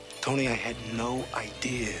Tony, I had no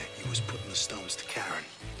idea he was putting the stones to Karen.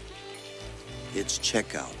 It's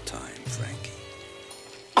checkout time, Frankie.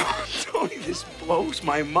 Oh, Tony, this blows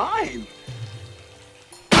my mind.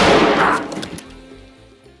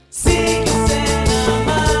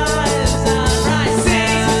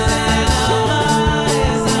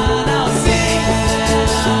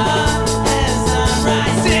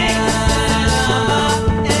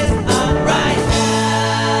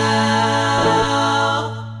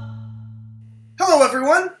 Hello,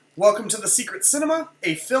 everyone. Welcome to The Secret Cinema,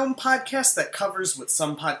 a film podcast that covers what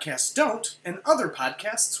some podcasts don't and other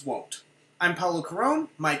podcasts won't. I'm Paolo.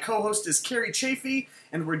 My co-host is Carrie Chaffee,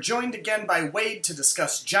 and we're joined again by Wade to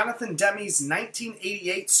discuss Jonathan Demme's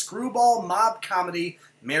 1988 screwball mob comedy,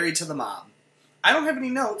 Married to the Mob. I don't have any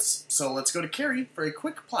notes, so let's go to Carrie for a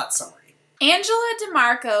quick plot summary. Angela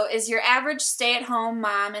DeMarco is your average stay-at-home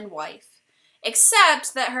mom and wife,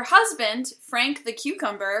 except that her husband, Frank the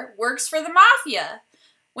Cucumber, works for the mafia.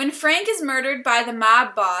 When Frank is murdered by the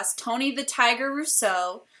mob boss, Tony the Tiger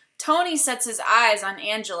Rousseau, Tony sets his eyes on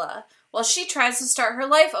Angela, while she tries to start her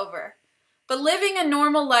life over. But living a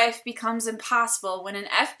normal life becomes impossible when an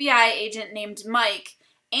FBI agent named Mike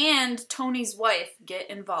and Tony's wife get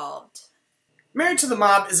involved. Married to the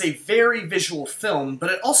Mob is a very visual film,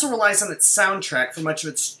 but it also relies on its soundtrack for much of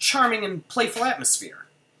its charming and playful atmosphere.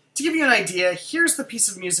 To give you an idea, here's the piece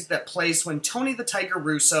of music that plays when Tony the Tiger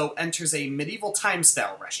Rousseau enters a medieval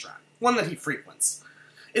time-style restaurant, one that he frequents.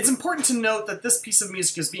 It's important to note that this piece of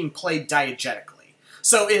music is being played diegetically.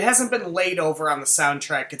 So it hasn't been laid over on the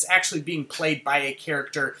soundtrack, it's actually being played by a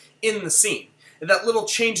character in the scene. And that little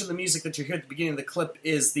change in the music that you hear at the beginning of the clip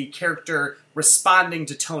is the character responding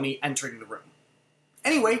to Tony entering the room.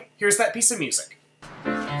 Anyway, here's that piece of music.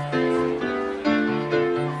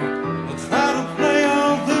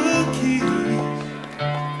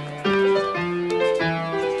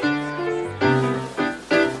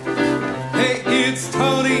 It's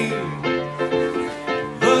Tony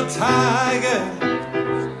the Tiger,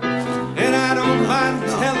 and I don't mind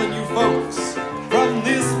telling you folks from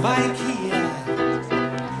this mic here,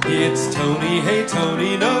 it's Tony, hey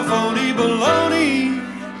Tony, no phony baloney,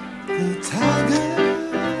 the Tiger.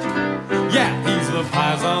 Yeah, he's the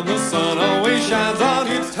pies on the sun, always shines on.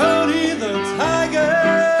 It's Tony the Tiger.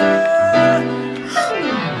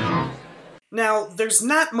 Now, there's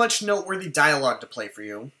not much noteworthy dialogue to play for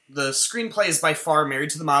you. The screenplay is by far Married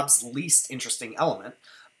to the Mob's least interesting element,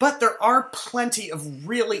 but there are plenty of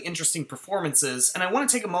really interesting performances, and I want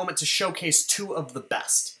to take a moment to showcase two of the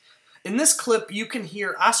best. In this clip, you can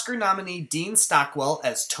hear Oscar nominee Dean Stockwell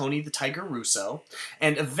as Tony the Tiger Rousseau,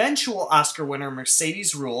 and eventual Oscar winner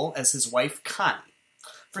Mercedes Ruehl as his wife Connie.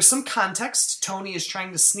 For some context, Tony is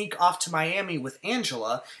trying to sneak off to Miami with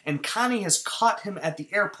Angela, and Connie has caught him at the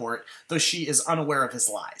airport, though she is unaware of his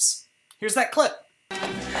lies. Here's that clip.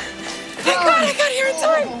 Thank God I got here in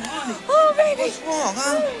time! Oh, baby! What's wrong,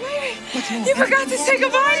 huh? Oh, baby! What's wrong? You forgot to say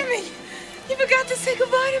goodbye to me! You forgot to say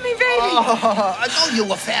goodbye to me, baby! Oh, I know you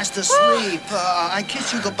were fast asleep. I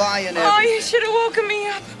kissed you goodbye and everything. Oh, you should have woken me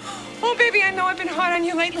up. Oh, baby, I know I've been hard on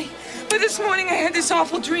you lately, but this morning I had this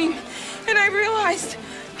awful dream, and I realized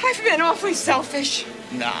I've been awfully selfish.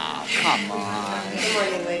 Nah, come on. Good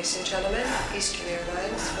morning, ladies and gentlemen. Eastern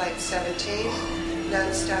Airlines, Flight 17,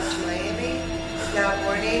 non-stop to Miami. Now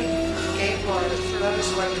boarding, Gate 1,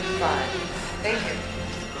 Lotus 125. Thank you.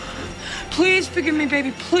 Please forgive me,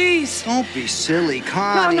 baby, please. Don't be silly,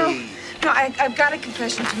 Connie. No, I've got a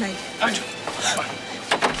confession to make.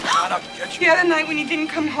 The other night when you didn't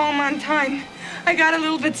come home on time, I got a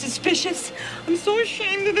little bit suspicious. I'm so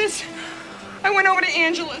ashamed of this. I went over to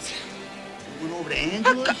Angela's. You went over to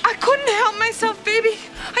Angela's? I couldn't help myself, baby.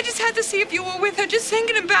 I just had to see if you were with her. Just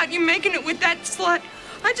thinking about you making it with that slut.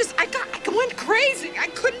 I went crazy. I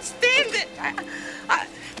couldn't stand it.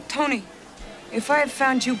 Tony, if I had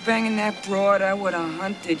found you banging that broad, I would have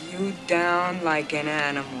hunted you down like an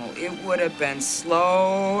animal. It would have been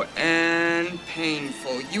slow and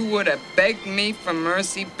painful. You would have begged me for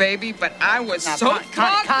mercy, baby, but I was Now, so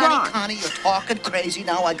Connie, you're talking crazy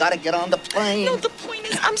now. I gotta get on the plane. No, the point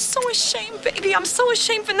is, I'm so ashamed, baby. I'm so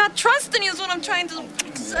ashamed for not trusting you is what I'm trying to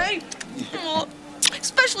say. Oh,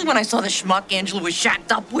 especially when I saw the schmuck Angela was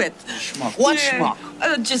shacked up with. Schmuck? What schmuck?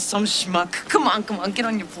 Just some schmuck. Come on, get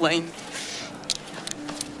on your plane.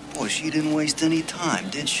 Boy, she didn't waste any time,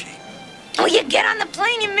 did she? Will you get on the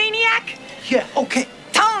plane, you maniac? Yeah, okay.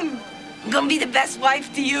 Tone, I'm gonna be the best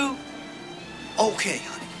wife to you. Okay,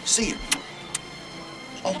 honey. See you.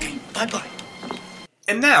 Okay, bye-bye.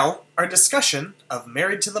 And now, our discussion of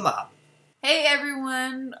Married to the Mob. Hey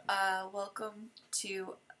everyone, welcome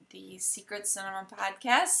to the Secret Cinema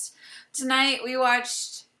podcast. Tonight we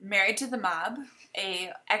watched Married to the Mob,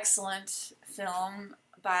 a excellent film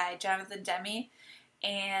by Jonathan Demme,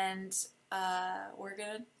 and we're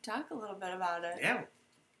gonna talk a little bit about it. Yeah.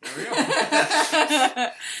 There we go.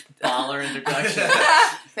 Baller introduction.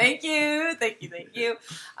 Thank you.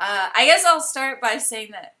 I guess I'll start by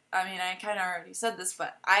saying that, I mean, I kind of already said this,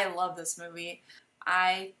 but I love this movie.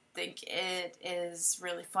 I think it is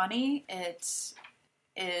really funny.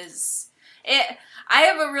 I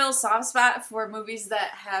have a real soft spot for movies that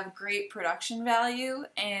have great production value,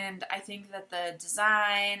 and I think that the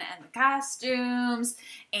design and the costumes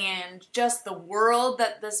and just the world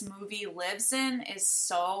that this movie lives in is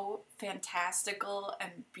so fantastical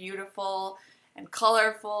and beautiful and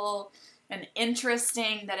colorful and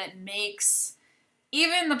interesting that it makes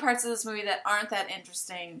even the parts of this movie that aren't that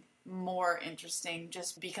interesting more interesting,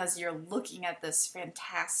 just because you're looking at this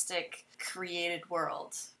fantastic created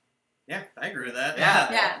world. Yeah, I agree with that.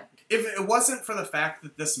 Yeah. If it wasn't for the fact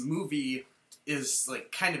that this movie is,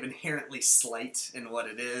 like, kind of inherently slight in what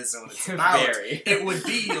it is and what it's about, it would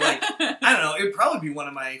be, like, I don't know, it would probably be one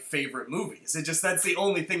of my favorite movies. That's the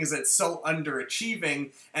only thing, is it's so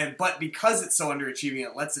underachieving, but because it's so underachieving,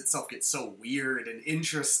 it lets itself get so weird and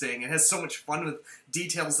interesting. It has so much fun with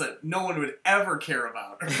details that no one would ever care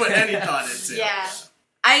about or put any thought into. Yeah.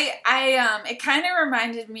 It kind of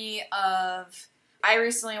reminded me of... I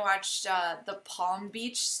recently watched The Palm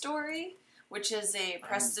Beach Story, which is a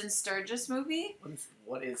Preston Sturges movie.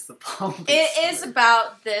 What is The Palm Beach It Story? is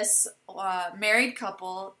about this married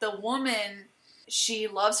couple. The woman, she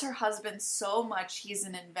loves her husband so much. He's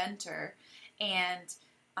an inventor. And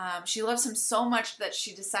she loves him so much that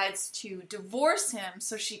she decides to divorce him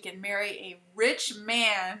so she can marry a rich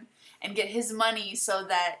man and get his money so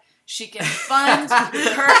that she can fund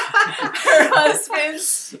her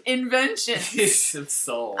husband's inventions. He's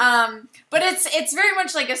sold. But it's very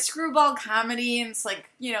much like a screwball comedy, and it's like,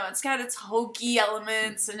 you know, it's got its hokey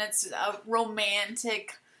elements, and it's a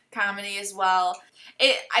romantic comedy as well.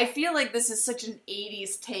 I feel like this is such an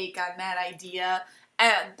 80s take on that idea.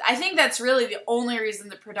 And I think that's really the only reason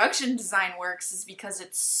the production design works, is because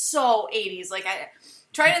it's so 80s. Like, I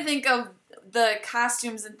try to think of the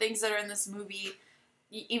costumes and things that are in this movie.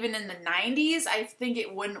 Even in the 90s, I think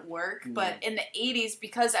it wouldn't work. But in the 80s,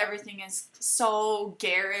 because everything is so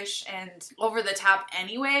garish and over the top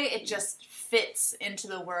anyway, it just fits into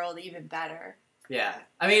the world even better. Yeah.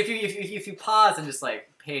 I mean, if you pause and just,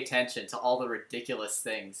 like, pay attention to all the ridiculous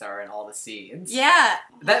things that are in all the scenes. Yeah.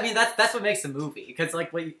 That's what makes the movie. Because,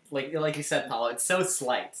 like you said, Paolo, it's so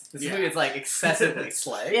slight. This movie is, like, excessively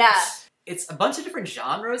slight. Yeah. It's a bunch of different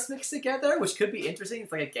genres mixed together, which could be interesting.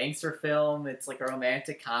 It's like a gangster film. It's like a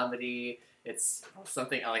romantic comedy. It's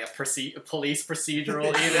something like a police procedural,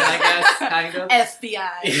 even, I guess, kind of.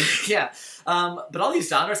 FBI. Yeah. But all these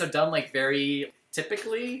genres are done, like, very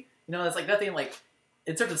typically. You know, it's like nothing, like,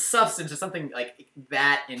 in terms of substance, or something, like,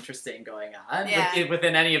 that interesting going on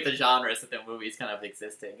within any of the genres that the movie's kind of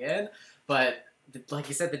existing in. But, like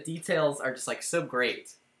you said, the details are just, like, so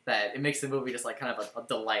great that it makes the movie just, like, kind of a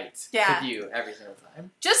delight to view every single time.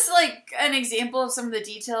 Just, like, an example of some of the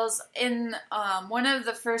details, in one of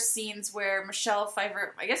the first scenes where Michelle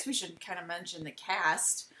Pfeiffer, I guess we should kind of mention the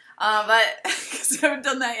cast, but, because we haven't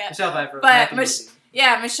done that yet. Michelle Pfeiffer. But,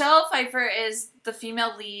 Michelle Pfeiffer is the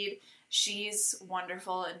female lead. She's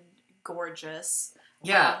wonderful and gorgeous.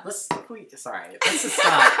 Yeah, let's just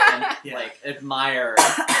stop and like admire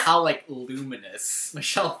how like luminous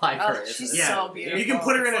Michelle Pfeiffer is. She's so beautiful. You can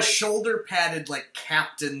put her in a shoulder padded like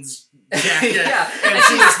captain's jacket. And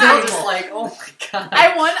she's still just like, oh my god.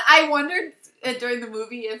 I wondered during the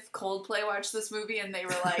movie if Coldplay watched this movie and they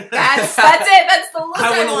were like, that's it, that's the look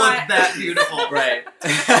I want to want. look that beautiful. Right.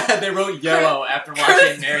 They wrote yellow after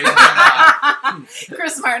watching Married to the Mob.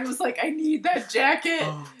 Chris Martin was like, I need that jacket.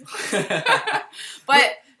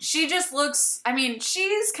 But she just looks, I mean,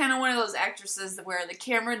 she's kind of one of those actresses where the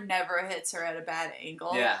camera never hits her at a bad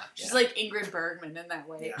angle. Yeah. She's like Ingrid Bergman in that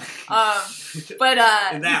way. Yeah. But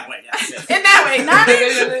in that way, yes. In that way, not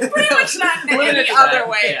pretty much not in any other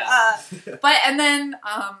way. Yeah. And then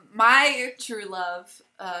my true love,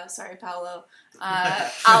 sorry, Paolo,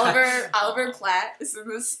 Oliver Platt is in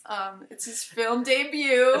this. It's his film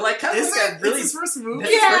debut. Like, kind of like It's his first movie?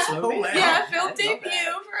 Yeah, film debut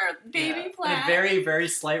for Baby Platt. In a very, very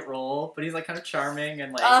slight role, but he's like kind of charming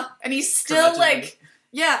and like. And he's still like,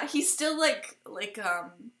 he's still like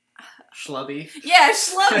schlubby. Yeah,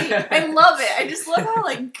 schlubby. I love it. I just love how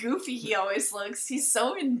like goofy he always looks. He's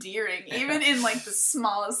so endearing, even in like the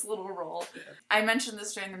smallest little role. I mentioned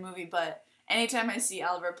this during the movie, but anytime I see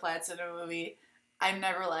Oliver Platt in a movie, I'm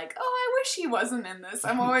never like, oh, I wish he wasn't in this.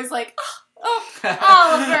 I'm always like, oh,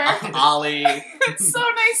 Oliver. Ollie. It's so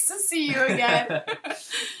nice to see you again.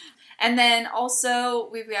 And then also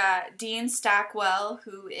we've got Dean Stockwell,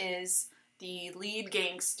 who is the lead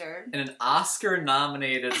gangster. In an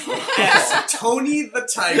Oscar-nominated role. Yes, Tony the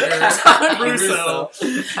Tiger Russo.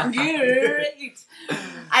 Great.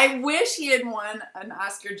 I wish he had won an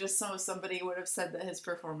Oscar just so somebody would have said that his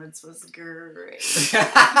performance was great.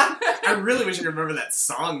 I really wish I could remember that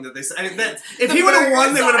song that they said. I mean, if he would have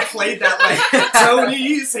won, they would have played that, like,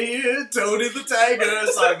 Tony's here, Tony the Tiger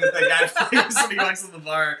song that guy plays when he walks in the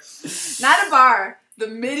bar. Not a bar. The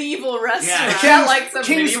medieval restaurant. Yeah, like some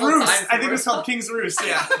King's medieval Roost. times I think it was called King's Roost,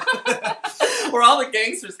 yeah. Where all the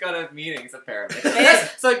gangsters go to have meetings, apparently.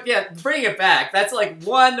 So, yeah, bring it back. That's like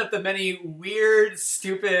one of the many weird,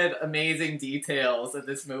 stupid, amazing details of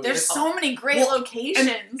this movie. There's so many great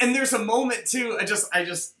locations. And there's a moment, too, there's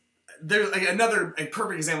like a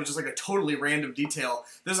perfect example, just like a totally random detail.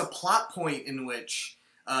 There's a plot point in which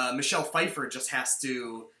Michelle Pfeiffer just has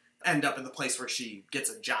to end up in the place where she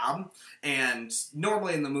gets a job, and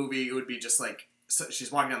normally in the movie it would be just like, so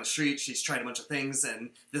she's walking down the street, she's tried a bunch of things, and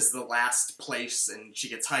this is the last place, and she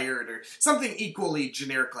gets hired, or something equally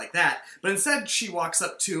generic like that. But instead, she walks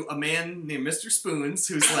up to a man named Mr. Spoons,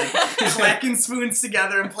 who's like clacking spoons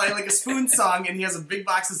together and playing like a spoon song, and he has a big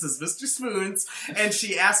box that says Mr. Spoons, and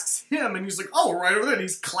she asks him, and he's like, oh, right over there, and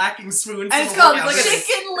he's clacking spoons. And it's called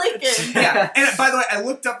Chicken Lickin'. Yeah, and by the way, I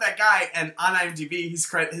looked up that guy, and on IMDb,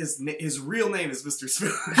 his real name is Mr.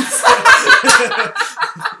 Spoons.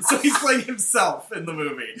 So he's playing himself in the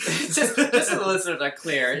movie. just so the listeners are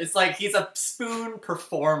clear, it's like he's a spoon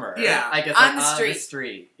performer. Yeah. I guess on like, the street.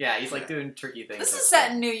 street. Yeah, he's like doing tricky things. This is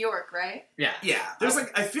set in New York, right? Yeah. Yeah. There's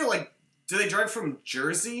like, I feel like, do they drive from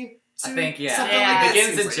Jersey to I think, yeah. something It like that?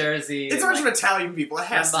 begins in Like, Jersey. it's a bunch of Italian people. It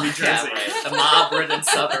has to be Jersey. Yeah, right. The mob-ridden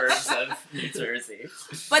suburbs of New Jersey.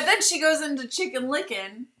 But then she goes into Chicken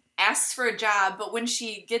Lickin', asks for a job, but when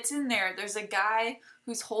she gets in there, there's a guy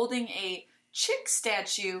who's holding a chick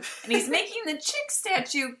statue, and he's making the chick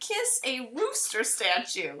statue kiss a rooster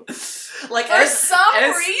statue. Like for some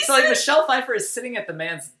reason. So like Michelle Pfeiffer is sitting at the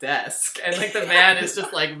man's desk, and like the man is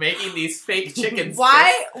just like making these fake chickens.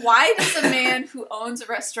 Why does a man who owns a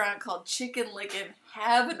restaurant called Chicken Lickin'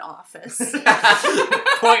 have an office? Point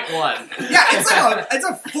one. Yeah, it's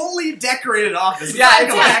a fully decorated office. It's Yeah, like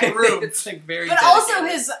it's a back room. It's like very. But dedicated. also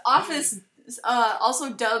his office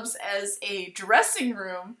also dubs as a dressing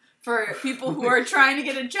room for people who are trying to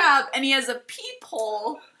get a job, and he has a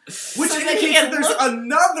peephole. Which so indicates that there's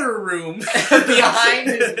another room behind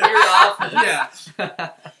his weird office. Yeah.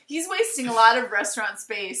 He's wasting a lot of restaurant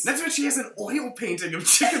space. That's what she has, an oil painting of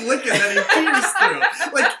Chicken Lickin' that he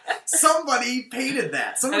peers through. Like, somebody painted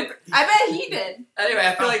that. I bet he did. Anyway,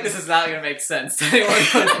 I feel like this is not going to make sense to anyone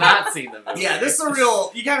who has not seen the movie. Yeah, this is a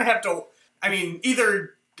real, you kind of have to, I mean,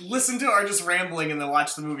 either listen to our just rambling and then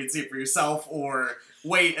watch the movie and see it for yourself, or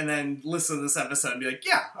wait and then listen to this episode and be like,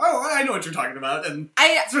 yeah, oh, I know what you're talking about. And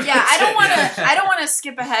I don't want to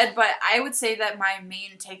skip ahead, but I would say that my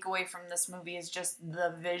main takeaway from this movie is just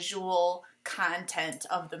the visual content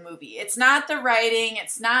of the movie. It's not the writing.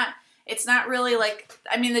 It's not really like,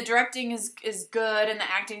 I mean, the directing is good and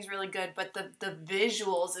the acting is really good, but the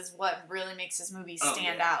visuals is what really makes this movie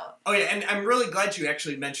stand out. Oh yeah, and I'm really glad you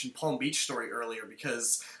actually mentioned Palm Beach Story earlier,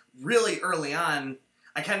 because really early on,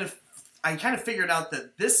 I kind of figured out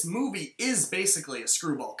that this movie is basically a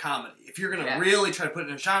screwball comedy, if you're going to really try to put it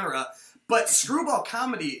in a genre. But screwball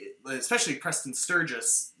comedy, especially Preston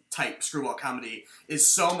Sturges type screwball comedy, is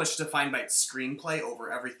so much defined by its screenplay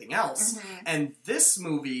over everything else. Mm-hmm. And this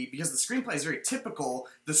movie, because the screenplay is very typical,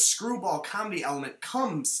 the screwball comedy element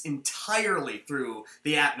comes entirely through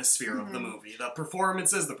the atmosphere of the movie. The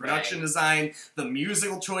performances, the production design, the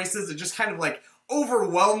musical choices, it just kind of like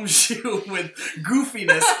overwhelms you with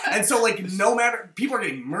goofiness. And so like, no matter, people are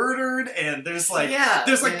getting murdered, and there's like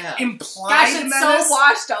implied Gosh, it's menace. so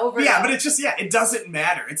washed over. Yeah, but it's just, it doesn't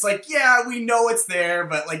matter. It's like, yeah, we know it's there,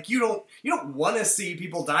 but like, you don't want to see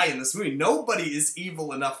people die in this movie. Nobody is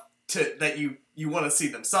evil enough that you want to see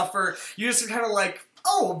them suffer. You just kind of like,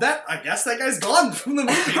 oh, I guess that guy's gone from the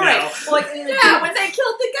movie now. Right. Like, yeah, when they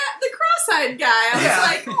killed the cross-eyed guy, I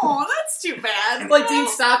was like, oh, that's too bad. Like, Dean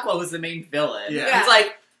Stockwell was the main villain. Yeah. It's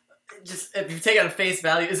like, just, if you take it on face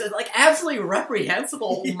value, is it like absolutely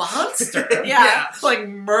reprehensible monster. Yeah. Like,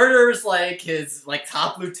 murders, like, his, like,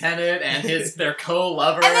 top lieutenant and their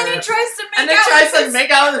co-lover. And then he tries to make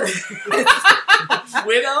out with his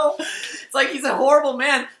widow. It's like, he's a horrible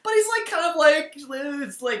man, but he's like kind of like,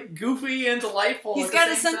 it's like goofy and delightful. He's got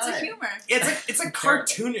a sense of humor. It's a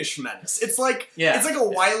cartoonish menace. It's like a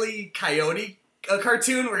Wile E. Coyote a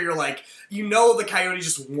cartoon where you're like, you know the coyote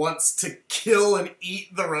just wants to kill and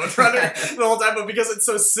eat the Roadrunner the whole time, but because it's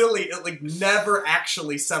so silly, it like never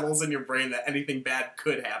actually settles in your brain that anything bad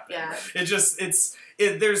could happen. Yeah.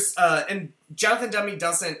 And Jonathan Demme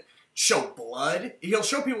doesn't show blood. He'll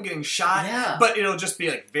show people getting shot, but it'll just be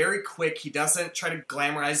like very quick. He doesn't try to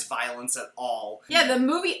glamorize violence at all. Yeah, the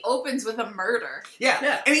movie opens with a murder.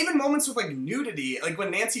 Yeah. And even moments with like nudity, like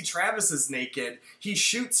when Nancy Travis is naked, he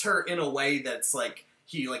shoots her in a way that's like,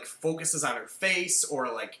 he like focuses on her face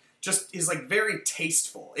or like just is like very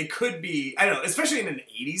tasteful. It could be, I don't know, especially in an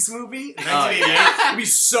 80s movie, 1988, it'd be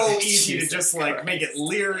so easy to just like make it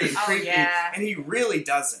leery and creepy. And he really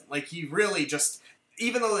doesn't. Like he really just,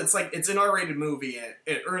 even though it's like, it's an R-rated movie and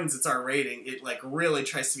it earns its R rating, it like really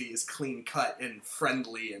tries to be as clean cut and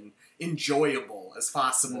friendly and enjoyable as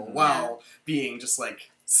possible while being just like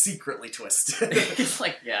secretly twisted. It's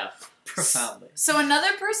like, profoundly. So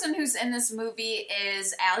another person who's in this movie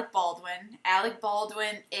is Alec Baldwin. Alec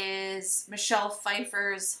Baldwin is Michelle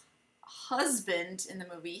Pfeiffer's husband in the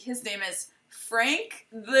movie. His name is Frank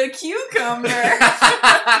the Cucumber.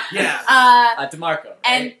 DeMarco. Right?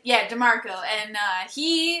 And DeMarco. And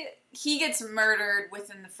he gets murdered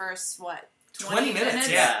within the first 20 minutes?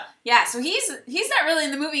 Yeah, so he's not really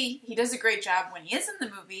in the movie. He does a great job when he is in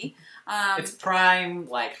the movie. It's prime,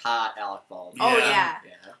 like, hot Alec Baldwin.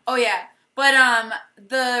 Oh, yeah. But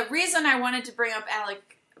the reason I wanted to bring up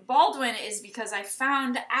Alec Baldwin is because I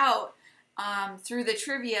found out through the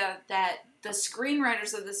trivia that the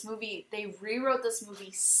screenwriters of this movie, they rewrote this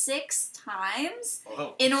movie 6 times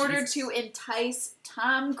in order to entice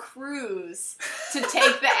Tom Cruise to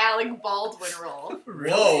take the Alec Baldwin role.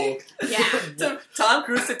 Whoa. Yeah. So Tom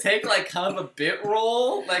Cruise to take, like, kind of a bit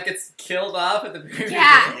role, like it's killed off at the very beginning.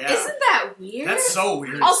 Yeah, isn't that weird? That's so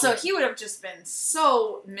weird. Also, he would have just been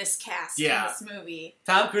so miscast in this movie.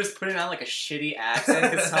 Tom Cruise putting on, like, a shitty accent,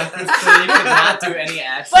 because Tom Cruise clearly could not do any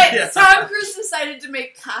accent. But Tom Cruise decided to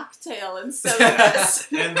make Cocktail instead of this.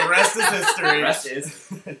 And the rest is history. The rest is.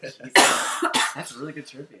 That's really good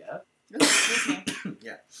trivia.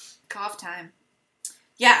 Yeah. Cough time.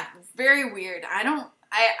 Yeah, very weird. I don't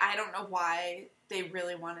know why they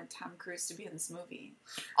really wanted Tom Cruise to be in this movie.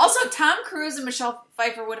 Also, Tom Cruise and Michelle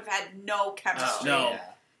Pfeiffer would have had no chemistry. No.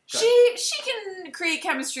 She can create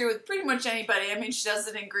chemistry with pretty much anybody. I mean, she does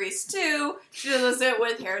it in Grease too. She does it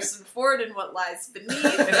with Harrison Ford in What Lies Beneath. Is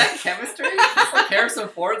that chemistry? It's like Harrison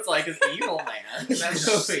Ford's like his evil man in that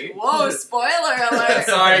movie. Whoa, spoiler alert.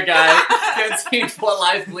 Sorry, guys. Haven't seen What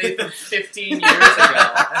Lies Beneath from 15 years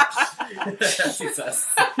ago. Jesus.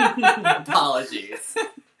 Apologies.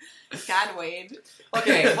 God, Wade.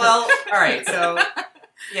 Okay, well, alright, so...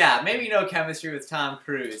 Yeah, maybe no chemistry with Tom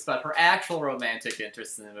Cruise, but her actual romantic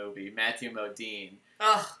interest in the movie, Matthew Modine,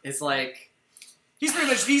 is like... He's pretty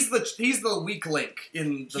much, he's the weak link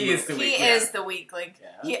in the movie. He is the weak link.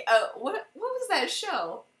 Yeah. What was that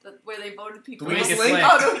show where they voted people? The Weakest Link.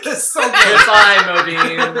 Oh, That's so good. Goodbye,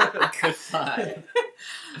 Modine. Goodbye.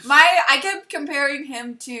 I kept comparing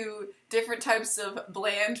him to different types of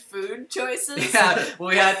bland food choices. Yeah,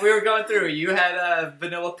 we were going through. You had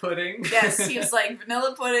vanilla pudding. Yes, he was like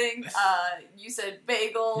vanilla pudding. You said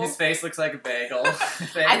bagel. His face looks like a bagel.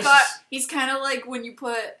 I thought he's kind of like when you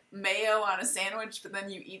put mayo on a sandwich, but then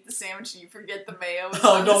you eat the sandwich and you forget the mayo.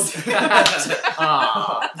 Oh, no.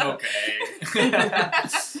 Okay.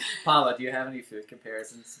 Paolo, do you have any food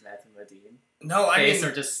comparisons to Matthew Modine? No, Face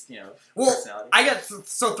or just, personality? I got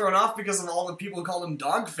so thrown off because of all the people who called him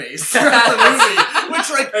Dogface throughout the movie.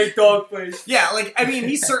 Which, like... Hey, Dogface. Yeah, like, I mean,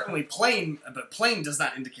 he's certainly plain, but plain does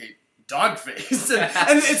not indicate Dogface.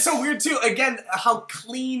 And it's so weird, too. Again, how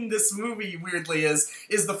clean this movie, weirdly, is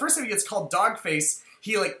the first time he gets called Dogface,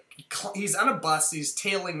 he's on a bus, he's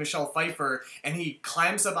tailing Michelle Pfeiffer, and he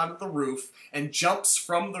climbs up onto the roof and jumps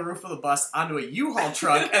from the roof of the bus onto a U-Haul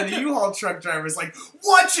truck, and the U-Haul truck driver's like,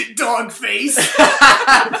 "Watch it, Dogface!"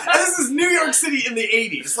 And this is New York City in the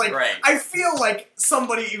 80s. Like, right. I feel like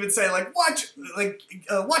somebody even say, like, watch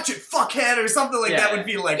it, fuckhead, or something like that would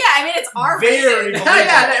be like... Yeah, I mean, it's R-rated.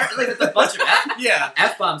 Like, there's a bunch of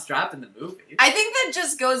F-bombs dropped in the movie. I think that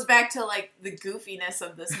just goes back to, like, the goofiness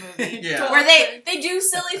of this movie. Where they do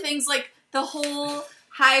silly things like the whole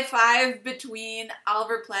high five between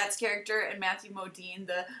Oliver Platt's character and Matthew Modine,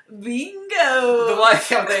 the bingo. The one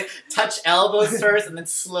how they touch elbows first and then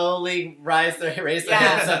slowly raise their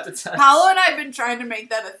hands up to touch. Paolo and I have been trying to make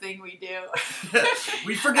that a thing we do.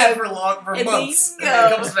 We forget for months, and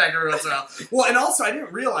then it comes back every once in a while. Well, and also I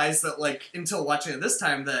didn't realize that, like, until watching it this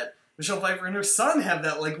time, that Michelle Pfeiffer and her son have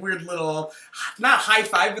that, like, weird little, not high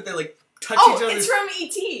five, but they, like, touch Oh, each other's... it's from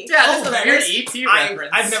E.T. Yeah, that's Oh, a that weird is- E.T.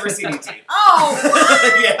 reference. I've never seen E.T. Oh,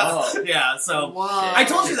 what? yeah, Oh. yeah. So Whoa. I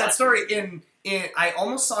told you that story in I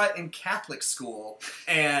almost saw it in Catholic school,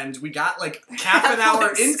 and we got like half an hour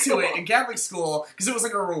Catholic into school. it in Catholic school because it was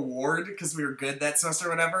like a reward because we were good that semester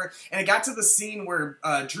or whatever. And it got to the scene where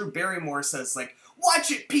Drew Barrymore says like,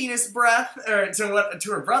 "Watch it, penis breath," or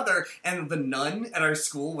to her brother, and the nun at our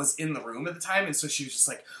school was in the room at the time, and so she was just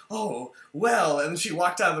like, "Oh, well," and then she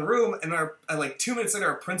walked out of the room, and like 2 minutes later,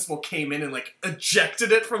 our principal came in and like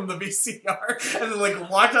ejected it from the VCR, and then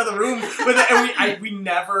like walked out of the room with it, and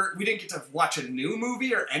we didn't get to watch a new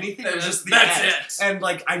movie or anything. It was just the That's end. it. And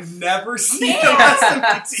like I've never seen Man. the rest of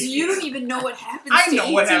E.T. So you don't even know what happens I to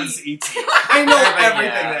know what E.T. happens to E.T. I know Yeah, but everything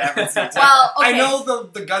yeah. that happens to E.T. Well, okay. I know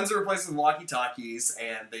the guns are replaced with walkie-talkies,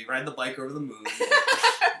 and they ride the bike over the moon.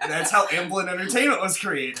 And that's how Amblin Entertainment was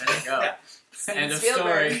created. There you go. Yeah. End of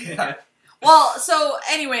Spielberg. story. Yeah. Well, so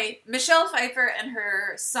anyway, Michelle Pfeiffer and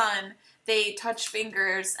her son, they touch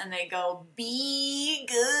fingers and they go, "Be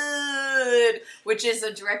good," which is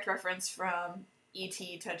a direct reference from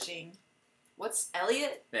E.T. touching, what's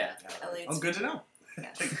Elliot? Yeah. Elliot's Oh, good to know. Be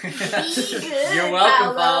good, You're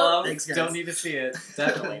welcome, Paolo. Paolo. Thanks, guys. Don't need to see it.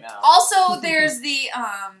 Definitely not. Also, there's the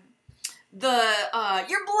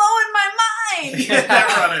 "You're blowing my mind."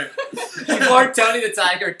 That runner. Before Tony the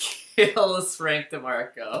Tiger kills Frank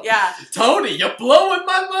DeMarco. Yeah. Tony, you're blowing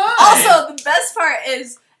my mind! Also, the best part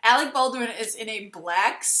is Alec Baldwin is in a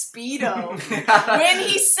black Speedo when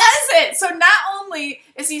he says it. So not only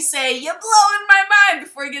is he saying, "You're blowing my mind,"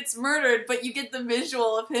 before he gets murdered, but you get the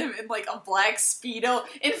visual of him in like a black Speedo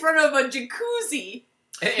in front of a jacuzzi.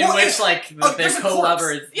 In Well, which, like, their there's a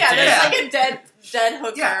co-lover is Yeah, dead. there's like a dead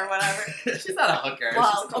hooker Yeah. or whatever. She's not a hooker.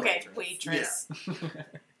 Well, she's just a okay, waitress. waitress.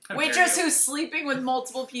 How Waitress dare you. who's sleeping with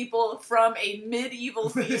multiple people from a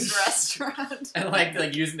medieval themed restaurant. And,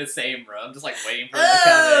 like using the same room, just, like, waiting for them to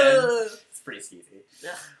come in. Ugh. It's pretty skeezy.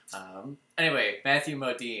 Yeah. Anyway, Matthew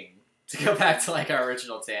Modine. To go back to, like, our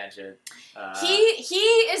original tangent. He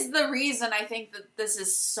is the reason I think that this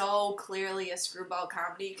is so clearly a screwball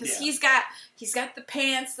comedy because Yeah. he's got the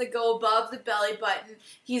pants that go above the belly button.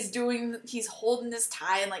 He's holding his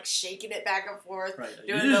tie and like shaking it back and forth, Right.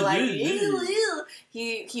 doing the like ew,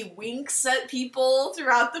 ew. He winks at people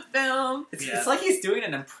throughout the film. It's like he's doing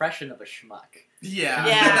an impression of a schmuck. Yeah.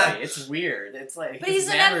 Yeah. It's weird. It's like, But his he's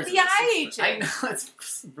an mannerisms FBI are- agent. I know,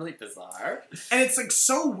 it's really bizarre. And it's like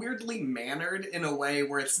so weirdly mannered in a way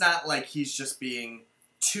where it's not like he's just being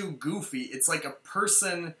too goofy. It's like a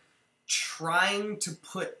person trying to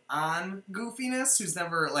put on goofiness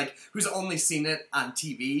who's only seen it on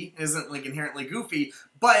TV, isn't like inherently goofy,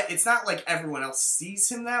 but it's not like everyone else sees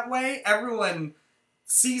him that way. Everyone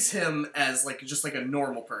sees him as like just like a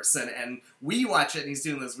normal person, and we watch it and he's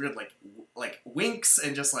doing those weird like winks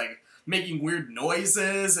and just like making weird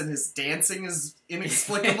noises, and his dancing is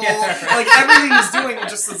inexplicable. Like everything he's doing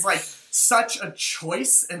just is like such a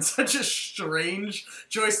choice and such a strange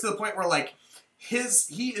choice to the point where like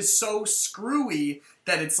he is so screwy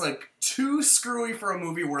that it's like too screwy for a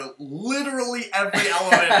movie where literally every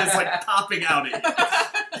element is like popping out at you.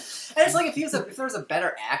 And it's like if there was a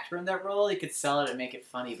better actor in that role, he could sell it and make it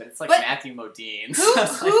funny. But it's like But Matthew Modine.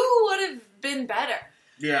 Who would have been better?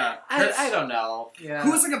 Yeah. I don't know. Yeah.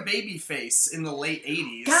 Who was like a baby face in the late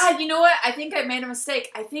 80s? God, you know what? I think I made a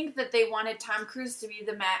mistake. I think that they wanted Tom Cruise to be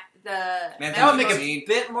the Matthew That would make Modine, a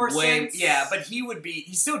bit more sense. Yeah, but he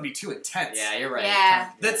still would be too intense. Yeah, you're right.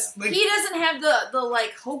 Yeah. That's like, He doesn't have the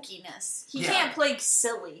like hokiness. He Yeah. can't play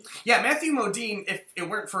silly. yeah, Matthew Modine, if it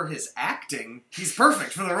weren't for his acting, he's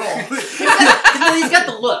perfect for the role. He's got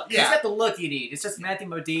the look. Yeah. He's got the look you need. It's just Matthew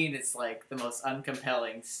Modine is like the most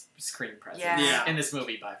uncompelling screen presence Yeah. in this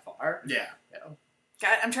movie by far. Yeah.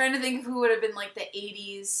 God, I'm trying to think of who would have been like the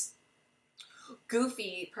 80s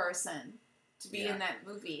goofy person to be Yeah. in that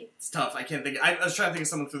movie. It's tough. I can't think. I was trying to think of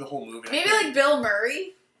someone through the whole movie. Maybe like Bill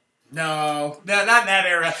Murray. No, not in that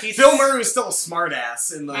era. Bill Murray was still a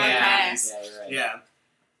smartass in the late Okay. 80s. Yeah, you're right. Yeah.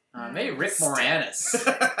 Maybe Rick Moranis.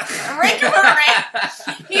 Rick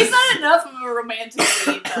Moranis. He's not enough of a romantic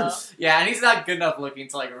lead though. Yeah, and he's not good enough looking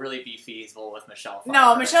to like really be feasible with Michelle Pfeiffer.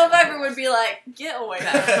 No, Michelle Pfeiffer would be like, get away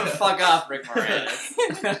from me. Fuck off, Rick Moranis.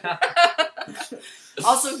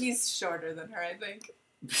 Also, he's shorter than her, I think.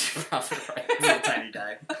 Probably right. He's a tiny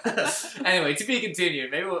guy. Anyway, to be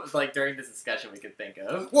continued. Maybe like during this discussion we could think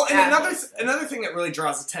of. Well, and Yeah. another thing that really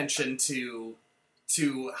draws attention to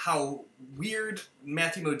how weird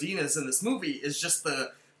Matthew Modine is in this movie is just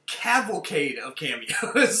the cavalcade of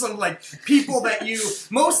cameos of like people that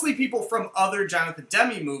mostly people from other Jonathan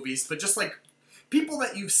Demme movies, but just like people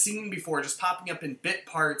that you've seen before just popping up in bit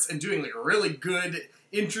parts and doing like really good,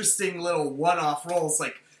 interesting little one-off roles,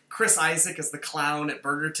 like Chris Isaac as the clown at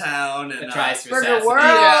Burger Town and tries to Burger assassinate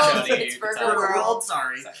World. Jody It's Burger Utah. World.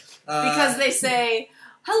 Sorry. Because they say,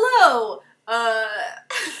 hello,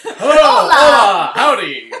 Hola,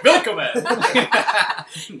 howdy, willkommen.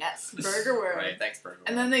 Yes, Burger World. Right, thanks, Burger World.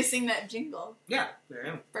 And then they sing that jingle. Yeah, there I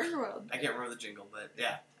am. Burger World. I can't remember the jingle, but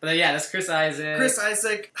yeah. But yeah, that's Chris Isaac. Chris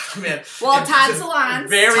Isaac, man. Well, it's Todd just Solondz.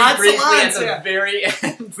 Very Todd briefly Solondz, at the yeah. very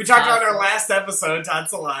end. We talked about our last episode, Todd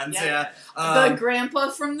Solondz, Yeah. yeah. The grandpa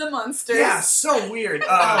from the Munsters. Yeah, so weird.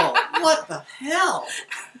 What the hell?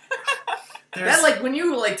 That, like, when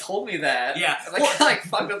you, like, told me that, Yeah. like, Well- like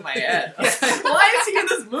fucked with my head. I was Yeah. like, why is he in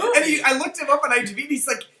this movie? And I looked him up on IMDb, and he's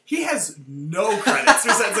like, he has no credits.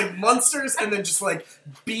 It's like Munsters, and then just like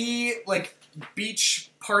beach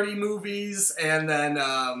party movies, and then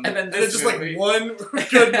this just movie. like one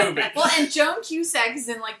good movie. Well, and Joan Cusack is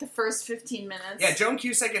in like the first 15 minutes. Yeah, Joan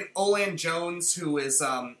Cusack and Olan Jones, who is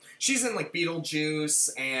she's in like Beetlejuice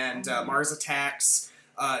and Mars Attacks.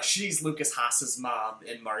 She's Lucas Haas's mom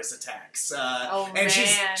in Mars Attacks. And man.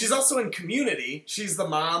 she's also in Community. She's the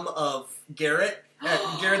mom of Garrett at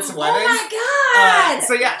Garrett's Oh wedding. my god!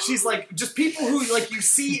 So yeah, she's like just people who like you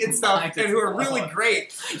see and stuff Mind and who are is really blown.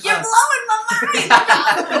 great. You're blowing my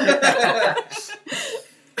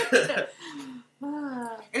mind!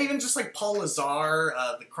 And even just like Paul Lazar,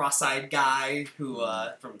 the cross-eyed guy who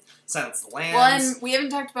from Silence of the Lambs. Well, and we haven't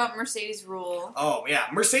talked about Mercedes Rule. Oh yeah,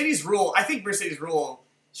 Mercedes Rule. I think Mercedes Rule.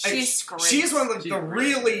 She's great. She is one of the She's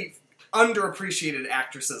really underappreciated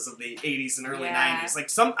actresses of the 80s and early Yeah. 90s.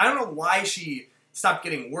 Like I don't know why she stopped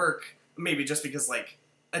getting work. Maybe just because like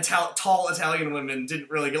tall Italian women didn't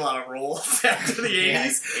really get a lot of roles after the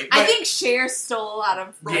 80s. I think Cher stole a lot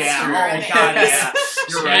of roles Yeah, from her in oh the god, 80s. yeah.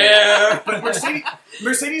 You're right. But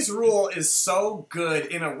Mercedes Rule is so good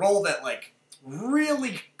in a role that like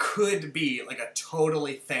really could be like a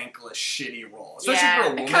totally thankless, shitty role. Especially Yeah. for a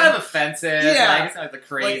woman. kind of offensive. Yeah. Like, it's not like the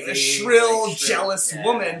crazy. like a shrill, like, jealous yeah.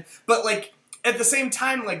 woman. But like at the same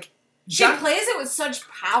time, like She plays it with such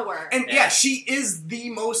power. and Yeah. yeah, she is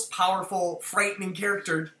the most powerful, frightening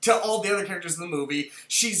character to all the other characters in the movie.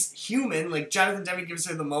 She's human. Like Jonathan Demme gives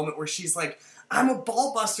her the moment where she's like, I'm a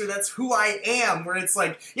ball buster, that's who I am. Where it's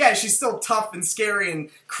like, yeah, she's still tough and scary and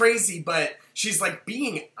crazy, but she's like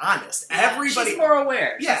being honest. Everybody She's more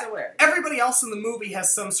aware. Yeah. She's aware. Everybody else in the movie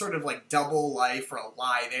has some sort of like double life or a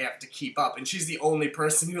lie they have to keep up, and she's the only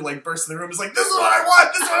person who like bursts in the room and is like, this is what I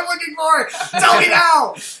want, this is what I'm looking for, tell me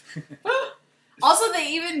now! Also,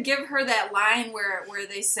 they even give her that line where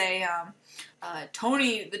they say,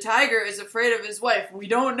 Tony the tiger is afraid of his wife. We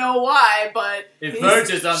don't know why, but It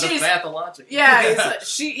verges on the she's- pathological. Yeah, he's like,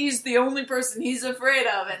 she's the only person he's afraid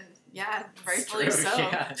of, and yeah, rightfully True, so.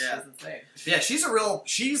 Yeah, Yeah. she's insane. Yeah,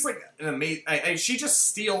 she's like an amazing, she just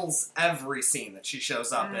steals every scene that she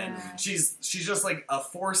shows up in. She's just like a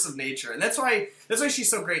force of nature, and that's why she's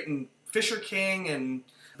so great in Fisher King and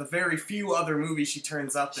the very few other movies she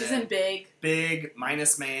turns up She's in Big,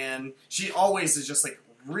 Minus Man. She always is just like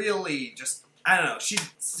really just, I don't know,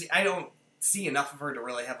 I don't see enough of her to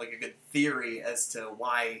really have like a good theory as to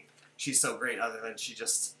why she's so great, other than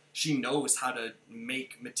she knows how to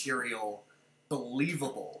make material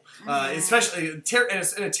believable. Especially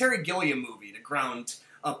in a Terry Gilliam movie to ground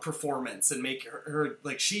a performance and make her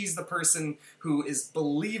like, she's the person who is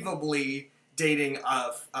believably dating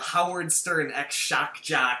a Howard Stern ex-shock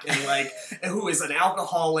jock and like who is an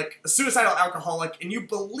alcoholic, a suicidal alcoholic, and you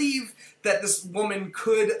believe that this woman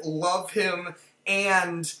could love him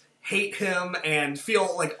and hate him and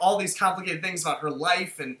feel like all these complicated things about her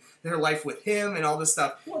life and her life with him and all this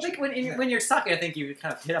stuff. Well, I think when you're stuck, I think you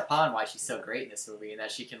kind of hit upon why she's so great in this movie, and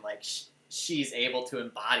that she can like she's able to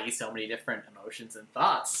embody so many different emotions and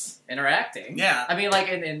thoughts interacting. Yeah. I mean, like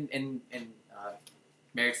in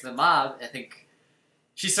Married to the Mob, I think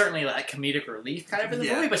she's certainly like comedic relief kind of in the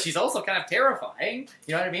Yeah. movie, but she's also kind of terrifying.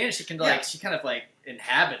 You know what I mean? And she can like she kind of like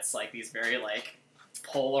inhabits like these very like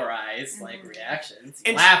polarized like reactions. You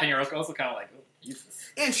And laugh, and you're also kind of like, oh, Jesus.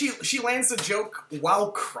 And she lands a joke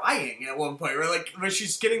while crying at one point, right? Like when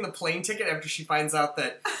she's getting the plane ticket after she finds out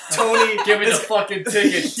that Tony Give me the fucking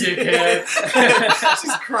ticket, dickhead.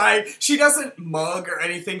 She's crying. She doesn't mug or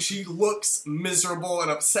anything. She looks miserable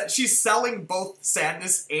and upset. She's selling both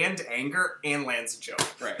sadness and anger and lands a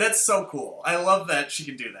joke. Right. That's so cool. I love that she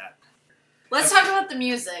can do that. Let's talk about the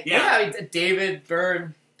music. Yeah. I mean, David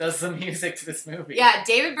Byrne does some music to this movie. Yeah,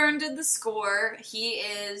 David Byrne did the score. He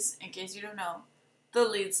is, in case you don't know, the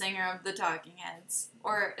lead singer of the Talking Heads.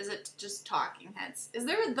 Or is it just Talking Heads? Is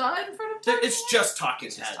there a the in front of Talking Heads? It's just Talking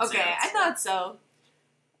Heads. Okay, I thought so.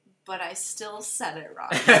 but I still said it wrong.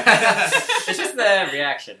 It's just the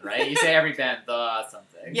reaction, right? You say every band, the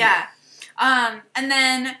something. Yeah. And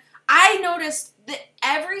then I noticed that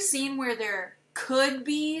every scene where there could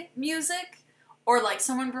be music, or like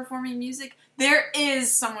someone performing music, there is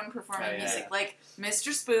someone performing music. Like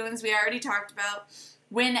Mr. Spoons, we already talked about.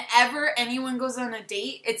 Whenever anyone goes on a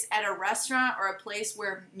date, it's at a restaurant or a place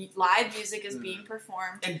where live music is being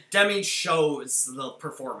performed. And Demme shows the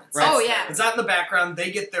performance. Right? Oh, yeah. It's not in the background.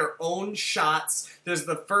 They get their own shots. There's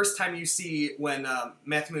the first time you see when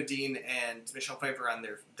Matthew Modine and Michelle Pfeiffer on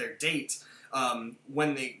their date.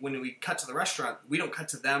 When we cut to the restaurant, we don't cut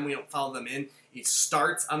to them. We don't follow them in. He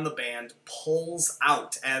starts on the band, pulls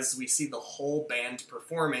out as we see the whole band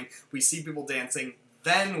performing. We see people dancing.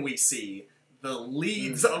 Then we see the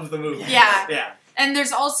leads of the movie. Yeah. And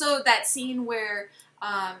there's also that scene where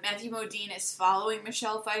Matthew Modine is following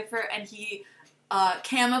Michelle Pfeiffer, and he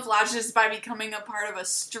camouflages by becoming a part of a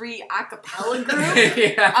street a cappella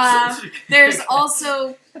group. There's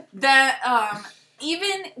also that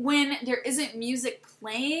even when there isn't music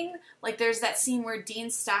playing, like there's that scene where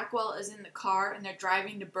Dean Stockwell is in the car and they're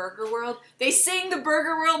driving to Burger World. They sing the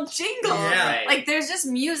Burger World jingle. Yeah. Like there's just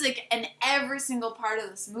music in every single part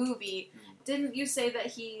of this movie. Didn't you say that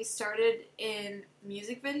he started in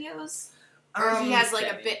music videos? Or he has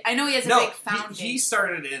like a bit... I know he has a big founding. He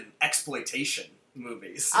started in exploitation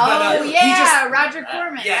movies. Oh, but, Roger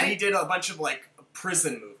Corman. Yeah, right? He did a bunch of like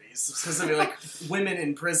prison movies. Specifically like women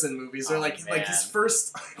in prison movies. Or like his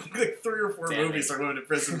first like 3 or 4 movies are women in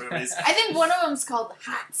prison movies. I think one of them's called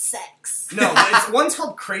Hot Sex. No, one's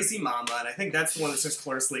called Crazy Mama, and I think that's the one that's just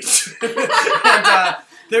Cloris Leach. And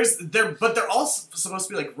but they're all supposed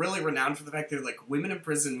to be like really renowned for the fact they're like women in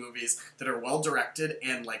prison movies that are well directed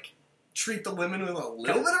and like treat the women with a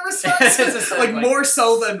little bit of respect, like more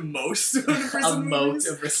so than most of the prison movies. A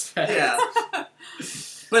moat of respect. Yeah.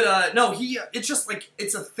 But no, it's just like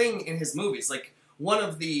it's a thing in his movies. Like one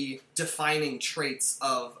of the defining traits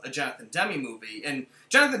of a Jonathan Demme movie, and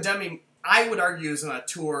Jonathan Demme, I would argue, is on a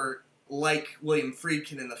tour like William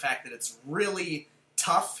Friedkin in the fact that it's really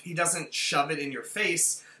tough. He doesn't shove it in your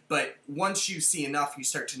face, but once you see enough, you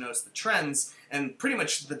start to notice the trends, and pretty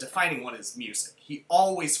much the defining one is music. He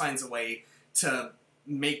always finds a way to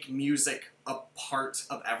make music a part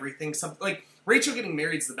of everything. Something like Rachel Getting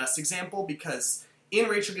Married is the best example, because in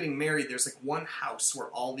Rachel Getting Married, there's like one house where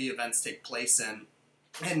all the events take place in,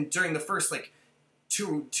 and during the first like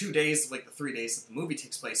two days, like the 3 days that the movie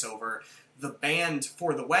takes place over, the band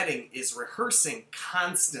for the wedding is rehearsing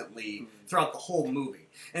constantly throughout the whole movie.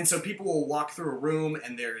 And so people will walk through a room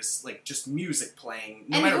and there's like just music playing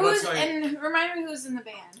no matter what's going on. And remind me who's in the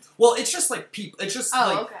band. Well, it's just like people. It's just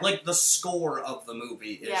okay. like the score of the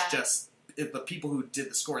movie is just the people who did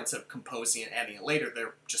the score, instead of composing and adding it later,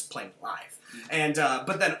 they're just playing live. And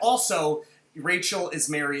but then also, Rachel is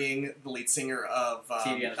marrying the lead singer of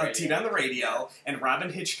TV on the Radio, and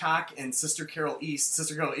Robin Hitchcock and Sister Carol East,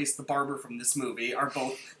 the barber from this movie,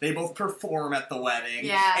 they both perform at the wedding.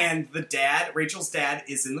 Yeah. And Rachel's dad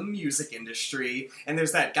is in the music industry, and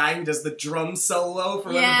there's that guy who does the drum solo for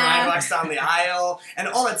when the bride walks down the aisle, and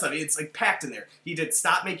all that stuff. It's like packed in there. He did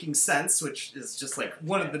Stop Making Sense, which is just like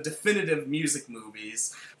one of the definitive music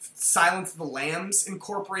movies. Silence of the Lambs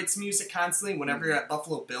incorporates music constantly. Whenever you're at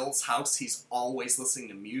Buffalo Bill's house, he's always listening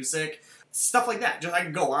to music. Stuff like that. Just I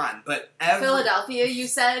could go on, but Philadelphia, you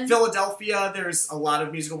said? Philadelphia, there's a lot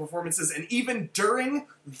of musical performances, and even during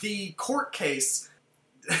the court case,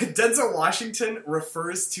 Denzel Washington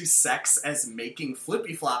refers to sex as making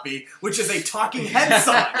Flippy Floppy, which is a Talking Head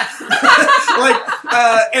song.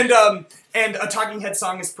 And a Talking Head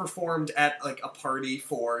song is performed at like a party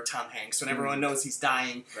for Tom Hanks when everyone knows he's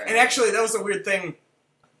dying. Right. And actually, that was a weird thing.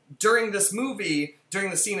 During this movie, during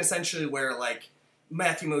the scene essentially where like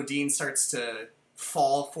Matthew Modine starts to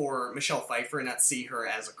fall for Michelle Pfeiffer and not see her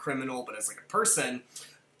as a criminal but as like a person,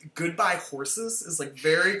 Goodbye Horses is like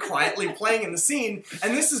very quietly playing in the scene,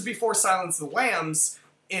 and this is before Silence of the Lambs.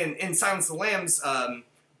 In Silence of the Lambs,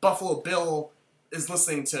 Buffalo Bill is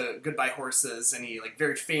listening to Goodbye Horses, and he like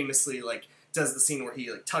very famously like does the scene where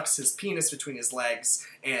he like tucks his penis between his legs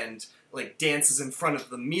and like dances in front of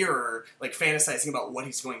the mirror, like fantasizing about what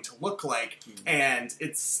he's going to look like. And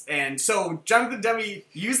so Jonathan Demme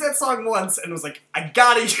used that song once and was like, I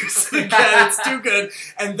gotta use it again, it's too good.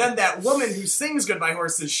 And then that woman who sings Goodbye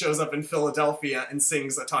Horses shows up in Philadelphia and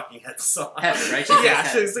sings a Talking Heads song. Heaven, right?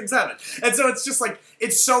 She sings Heaven. And so it's just like,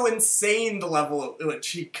 it's so insane the level at which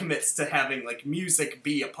he commits to having like music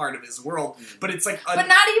be a part of his world. But it's like... but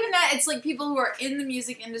not even that, it's like people who are in the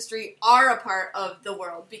music industry are a part of the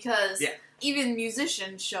world, because even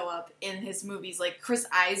musicians show up in his movies. Like Chris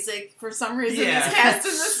Isaac, for some reason, Yeah. is cast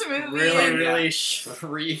in this movie. Really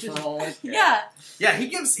free role. Yeah. Yeah, he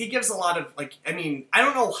gives a lot of, like, I mean, I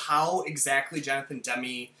don't know how exactly Jonathan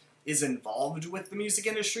Demme is involved with the music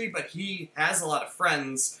industry, but he has a lot of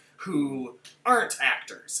friends who aren't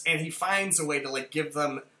actors, and he finds a way to, like, give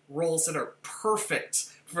them roles that are perfect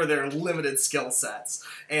for their limited skill sets.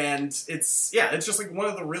 And it's just, like, one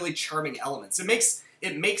of the really charming elements. It makes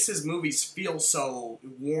his movies feel so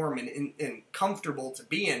warm and comfortable to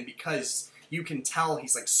be in, because you can tell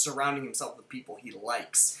he's, like, surrounding himself with people he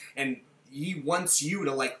likes. And he wants you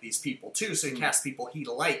to like these people, too, so he casts people he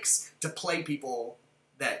likes to play people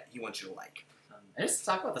that he wants you to like. And just to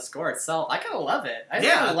talk about the score itself, I kind of love it. I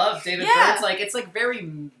Yeah. kind of love David Byrne's, like, it's, like, very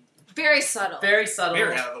subtle. Very subtle.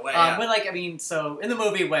 Very out of the way, yeah. When, like, I mean, so in the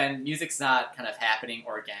movie, when music's not kind of happening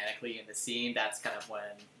organically in the scene, that's kind of when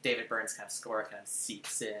David Byrne's kind of score kind of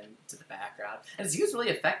seeps in to the background. And it's used really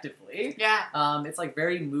effectively. Yeah. It's, like,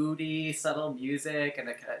 very moody, subtle music, and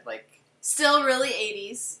it kind of, like... Still really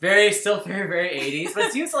 80s. Still very 80s, but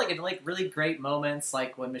it's used like in like really great moments,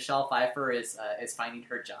 like when Michelle Pfeiffer is finding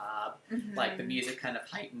her job. Mm-hmm. Like the music kind of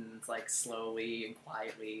heightens, like slowly and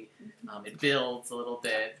quietly. It builds a little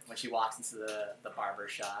bit when she walks into the barber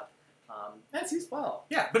shop. That's used well.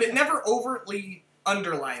 Yeah, but it never overtly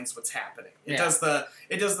underlines what's happening. It does the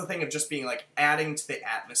thing of just being, like, adding to the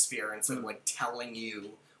atmosphere instead of, like, telling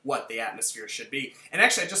you what the atmosphere should be. And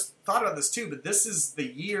actually, I just thought about this too, but this is the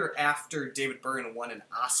year after David Byrne won an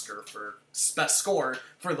Oscar for best score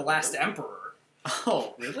for The Last Emperor.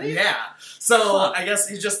 Oh, really? Yeah. So I guess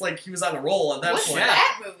he's just, like, he was on a roll at that What's point.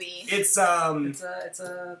 that movie? It's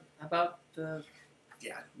about the...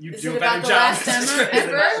 Yeah, you Is do it a better about the job. last emperor?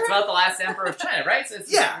 It's about the last emperor of China, right? So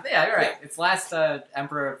it's, Yeah. Yeah, you're right. Yeah. It's last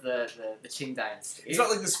emperor of the Qing dynasty. It's about,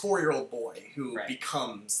 like, this 4-year-old boy who Right.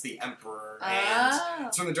 becomes the emperor, Oh. and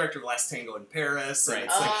it's from the director of Last Tango in Paris. And Right.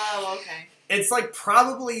 it's, like, Okay. it's, like,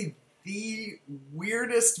 probably the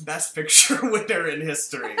weirdest Best Picture winner in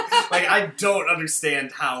history. Like, I don't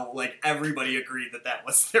understand how, like, everybody agreed that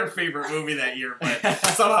was their favorite movie that year, but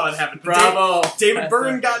somehow it happened. Bravo! David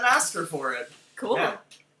Byrne got an Oscar for it. Cool. Yeah.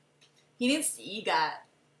 He needs to EGOT.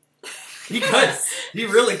 He could. He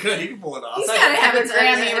really could. He could pull it off. He's gotta have a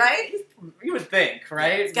Grammy, right? You would think,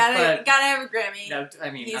 right? He's gotta have a Grammy. No, I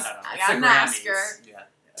mean, He's I don't know. It's got the an Grammys. Oscar. Yeah.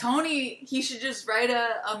 Tony, he should just write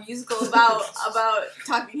a musical about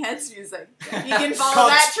Talking Heads music. He can follow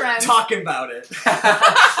that trend. Talking about it.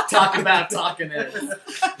 Talking about talking it.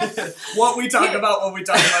 What we talk about when we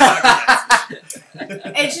talk about talking about.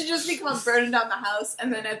 It should just be called Burning Down the House,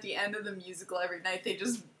 and then at the end of the musical every night they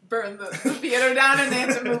just burn the theater down and they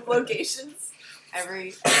have to move locations.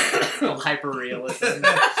 Every Hyper-realism.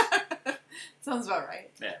 Sounds about right.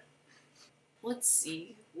 Yeah. Let's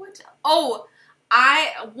see.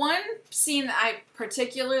 One scene that I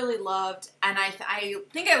particularly loved, and I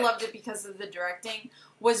think I loved it because of the directing,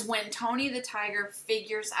 was when Tony the Tiger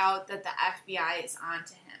figures out that the FBI is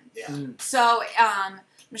onto him. Yeah. So,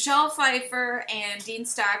 Michelle Pfeiffer and Dean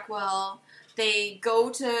Stockwell, they go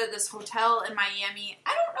to this hotel in Miami.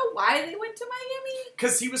 I don't know why they went to Miami.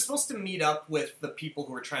 Because he was supposed to meet up with the people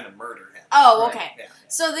who were trying to murder him. Oh, Right. okay. Yeah.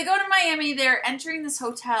 So they go to Miami, they're entering this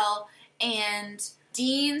hotel, and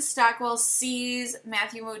Dean Stockwell sees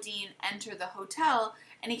Matthew Modine enter the hotel,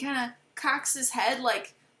 and he kind of cocks his head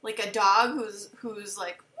like a dog who's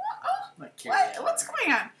like, what's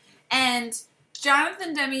going on? And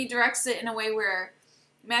Jonathan Demme directs it in a way where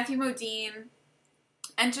Matthew Modine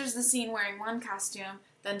enters the scene wearing one costume,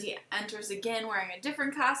 then he enters again wearing a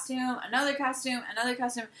different costume, another costume,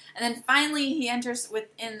 and then finally he enters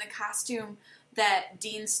within the costume that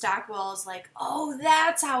Dean Stockwell is like, oh,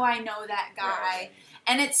 that's how I know that guy. Right.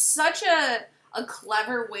 And it's such a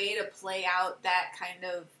clever way to play out that kind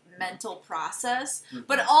of mental process. Mm-hmm.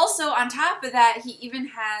 But also, on top of that, he even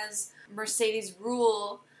has Mercedes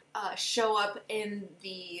Ruehl show up in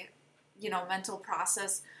the, mental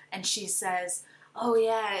process, and she says, oh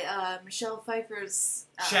yeah, Michelle Pfeiffer's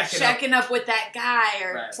shacking up with that guy,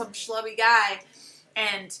 or some schlubby guy.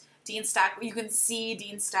 And you can see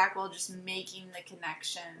Dean Stockwell just making the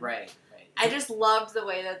connection. Right. I just loved the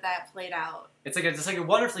way that played out. It's like a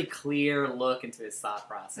wonderfully clear look into his thought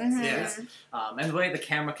process. Mm-hmm. Yeah. And the way the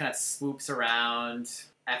camera kind of swoops around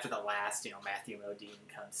after the last, Matthew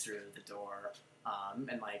Modine comes through the door,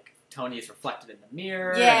 and like Tony is reflected in the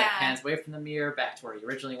mirror, and it pans away from the mirror back to where he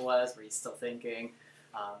originally was, where he's still thinking.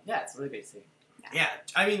 It's really great to see. Yeah,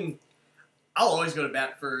 I mean, I'll always go to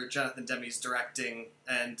bat for Jonathan Demme's directing,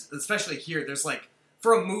 and especially here, there's like,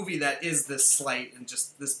 for a movie that is this slight and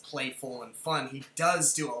just this playful and fun, he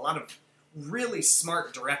does do a lot of really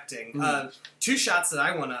smart directing. Two shots that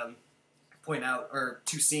I want to point out, or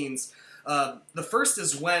two scenes. The first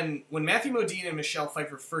is when Matthew Modine and Michelle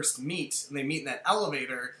Pfeiffer first meet, and they meet in that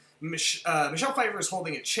elevator. Michelle Pfeiffer is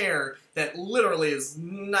holding a chair that literally is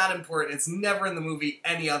not important. It's never in the movie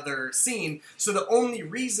any other scene. So the only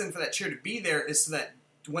reason for that chair to be there is so that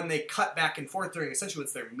when they cut back and forth during essentially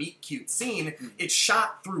what's their meet cute scene, it's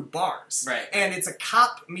shot through bars. Right. And it's a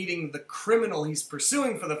cop meeting the criminal he's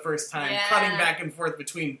pursuing for the first time, cutting back and forth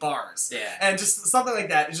between bars. Yeah. And just something like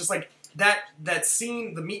that. It's just like that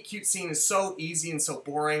scene, the meet cute scene is so easy and so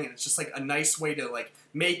boring, and it's just like a nice way to like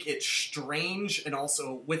make it strange and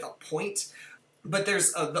also with a point. But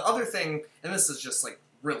there's the other thing, and this is just like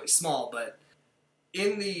really small, but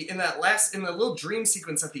in the little dream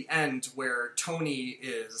sequence at the end where Tony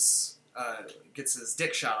is gets his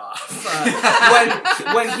dick shot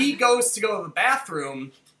off, when he goes to go to the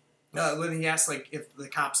bathroom, when he asks like if the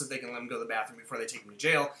cops if they can let him go to the bathroom before they take him to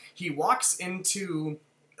jail, he walks into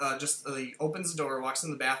he opens the door, walks in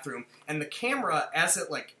the bathroom, and the camera, as it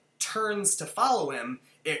like turns to follow him,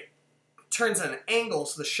 it turns at an angle,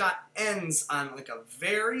 so the shot ends on like a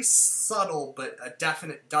very subtle but a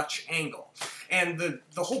definite Dutch angle. And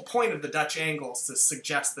the whole point of the Dutch angle is to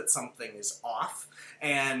suggest that something is off.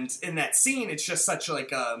 And in that scene, it's just such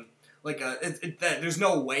that there's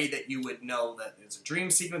no way that you would know that it's a dream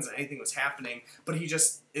sequence and anything was happening. But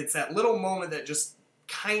it's that little moment that just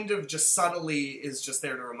kind of just subtly is just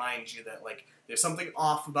there to remind you that like there's something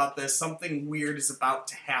off about this, something weird is about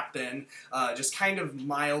to happen, just kind of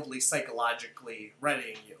mildly psychologically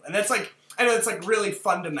readying you. And that's like, I know it's like really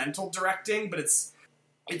fundamental directing, but it's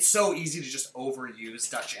so easy to just overuse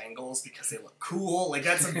Dutch angles because they look cool. Like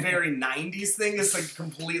that's a very 90s thing, is like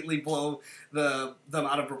completely blow them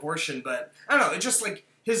out of proportion. But I don't know, it just like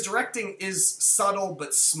his directing is subtle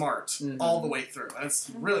but smart all the way through. And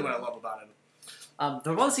that's really what I love about him.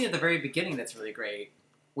 The one scene at the very beginning that's really great,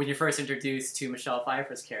 when you're first introduced to Michelle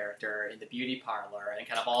Pfeiffer's character in the beauty parlor, and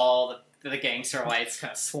kind of all the gangster whites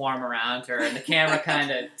kind of swarm around her, and the camera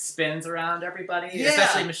kind of spins around everybody,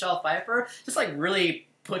 especially Michelle Pfeiffer, just like really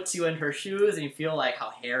puts you in her shoes, and you feel like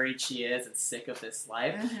how harried she is and sick of this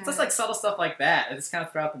life. So it's like subtle stuff like that, and it's kind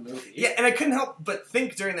of throughout the movie. Yeah, and I couldn't help but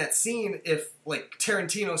think during that scene if like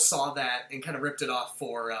Tarantino saw that and kind of ripped it off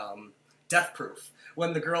for Death Proof.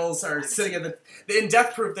 When the girls are sitting in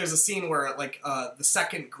Death Proof, there's a scene where like the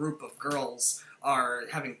second group of girls are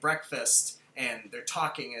having breakfast and they're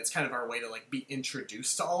talking, and it's kind of our way to like be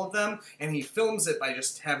introduced to all of them. And he films it by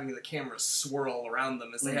just having the camera swirl around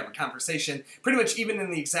them as they have a conversation, pretty much even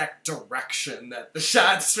in the exact direction that the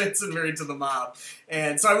shot spits in Married to the Mob.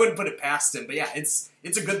 And so I wouldn't put it past him, but yeah, it's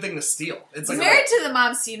a good thing to steal. It's like Married to the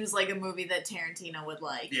Mob seems like a movie that Tarantino would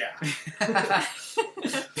like. Yeah.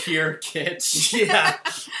 Pure kitsch. Yeah.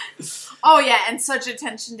 Oh yeah, and such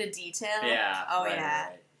attention to detail. Yeah. Oh right, yeah.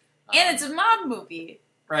 Right. And it's a mob movie.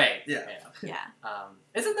 Right. Yeah. Yeah.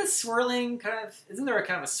 Isn't there a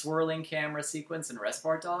kind of a swirling camera sequence in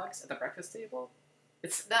Reservoir Dogs at the breakfast table?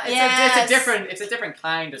 It's a different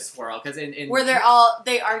kind of swirl, because in where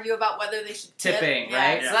they argue about whether they should tip. tipping,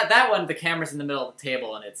 right? Yeah. So that one, the camera's in the middle of the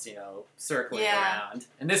table and it's circling around.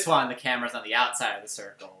 And this one, the camera's on the outside of the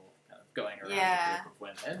circle, kind of going around a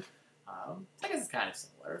group of women. I guess it's kind of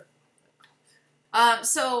similar.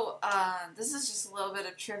 This is just a little bit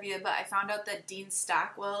of trivia, but I found out that Dean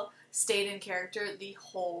Stockwell stayed in character the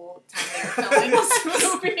whole time they were filming this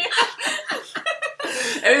movie.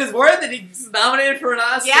 It was worth it. He was nominated for an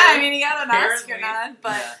Oscar. Yeah, I mean, he got an Oscar nod,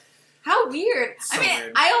 but how weird. So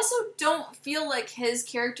weird. I also don't feel like his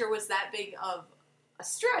character was that big of a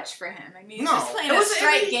stretch for him. I mean, he's just playing a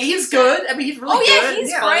straight gangster. He's good. I mean, he's really good.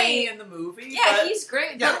 He's funny great in the movie. Yeah, he's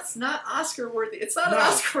great. Yeah. That's not Oscar worthy. It's not an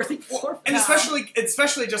Oscar worthy performance. And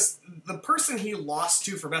especially just the person he lost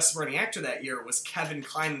to for Best Supporting Actor that year was Kevin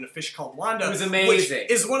Kline in A Fish Called Wanda. It was amazing. Which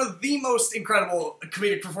is one of the most incredible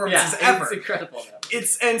comedic performances ever. It's incredible.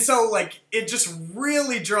 It just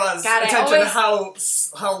really draws attention to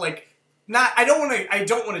how like I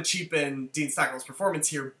don't want to cheapen Dean Stockwell's performance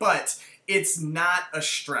here, but it's not a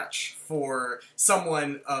stretch for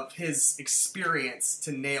someone of his experience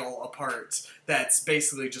to nail a part that's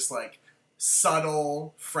basically just like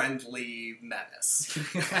subtle, friendly menace.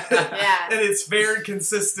 And it's very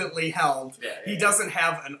consistently held. He doesn't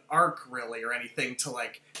have an arc really or anything to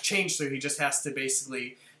like change through. He just has to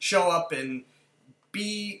basically show up and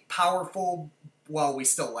be powerful while we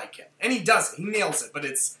still like him. And he does it. He nails it, but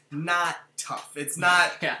it's not tough. It's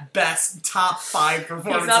not best top 5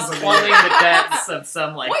 performances. He's not of the plumbing year. the depths of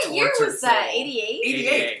some, like, What year tortured was that? soul. 88?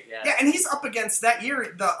 88. Yeah, and he's up against, that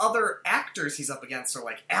year, the other actors he's up against are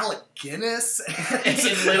like Alec Guinness. And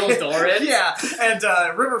Little Dorrit. Yeah, and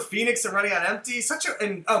River Phoenix and Running on Empty.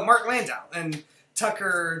 And Mark Landau. And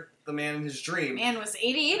Tucker, the Man in His Dream. Man, was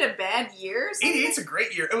 88 a bad year? 88's a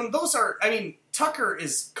great year. And those are, Tucker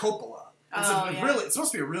is Coppola. It's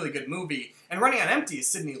supposed to be a really good movie. And Running on Empty is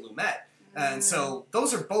Sidney Lumet. And so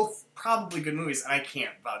those are both probably good movies. And I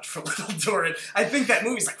can't vouch for Little Dorrit. I think that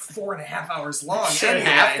movie's like 4.5 hours long. Should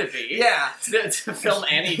have to be. Yeah. to film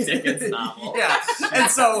Annie Dickens' novel. Yeah. And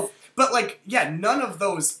so... But, none of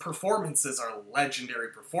those performances are legendary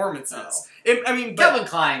performances. Oh. Kevin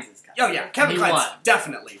Kline's is Oh, yeah, Kevin Kline's won.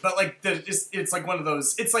 definitely. But, it's like one of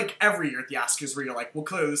those... It's like every year at the Oscars where you're like, well,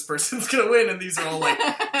 clearly this person's going to win, and these are all,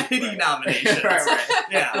 pity nominations. right.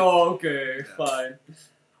 Yeah. Oh, okay, fine.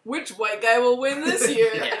 Which white guy will win this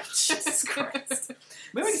year? Yeah, Jesus Christ.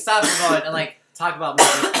 Maybe we can stop for a moment and, talk about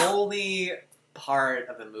the only part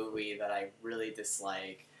of the movie that I really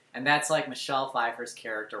dislike. And that's Michelle Pfeiffer's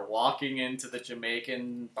character walking into the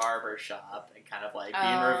Jamaican barber shop and kind of being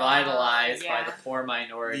revitalized by the poor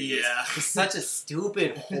minorities. Yeah. It's such a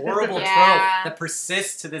stupid, horrible trope that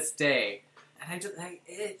persists to this day. And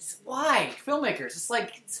it's why? Filmmakers,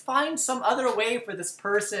 just find some other way for this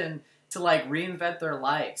person to reinvent their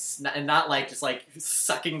lives and not just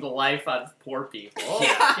sucking the life out of poor people.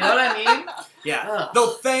 Yeah. You know what I mean? Yeah. Ugh. Though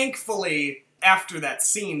thankfully, after that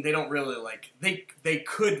scene, they don't really they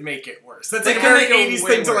could make it worse. That's a very 80s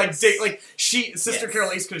thing to date. Sister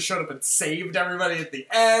Carol Ace could have showed up and saved everybody at the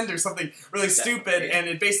end or something really stupid, and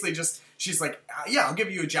it basically just she's like, yeah, I'll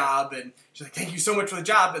give you a job, and she's like, thank you so much for the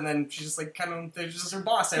job, and then she's just they're just her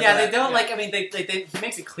boss. Yeah, they don't he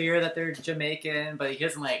makes it clear that they're Jamaican, but he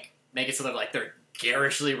doesn't make it so that they're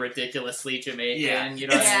garishly, ridiculously Jamaican. Yeah. You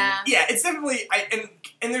know what I mean? Yeah, it's definitely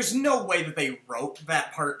and there's no way that they wrote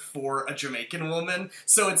that part for a Jamaican woman,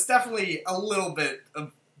 so it's definitely a little bit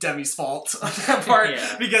of Demi's fault on that part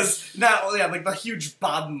because not only the huge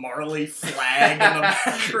Bob Marley flag in the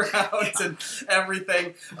background and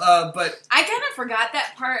everything, but I kind of forgot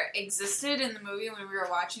that part existed in the movie when we were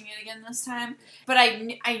watching it again this time. But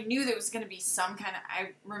I knew there was going to be some kind of,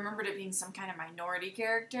 I remembered it being some kind of minority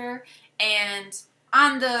character, and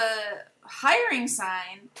on the hiring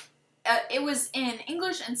sign, it was in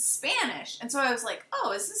English and Spanish, and so I was like,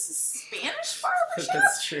 "Oh, is this a Spanish barbershop?"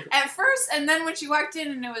 That's true. At first, and then when she walked in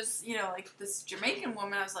and it was, this Jamaican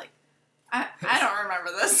woman, I was like, "I don't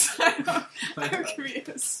remember this." I'm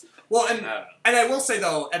confused. Well, and I will say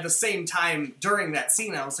though, at the same time during that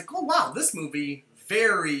scene, I was like, "Oh wow, this movie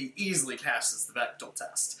very easily passes the Bechdel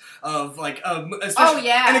test of especially,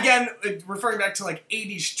 and again, referring back to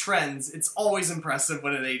 80s trends, it's always impressive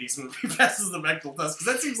when an 80s movie passes the Bechdel test, because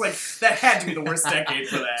that seems like that had to be the worst decade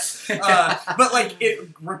for that. But it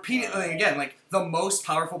repeatedly, again, the most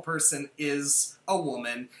powerful person is a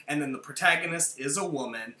woman, and then the protagonist is a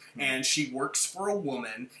woman, and she works for a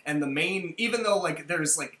woman, and the main, even though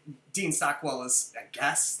there's Dean Stockwell is, I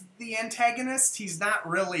guess, the antagonist, he's not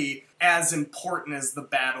really as important as the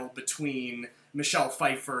battle between Michelle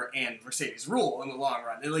Pfeiffer and Mercedes Rule in the long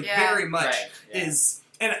run. It very much is,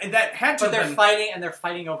 and that had to. But they're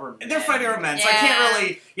fighting over men. They're fighting over men, so I can't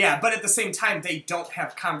really. Yeah, but at the same time, they don't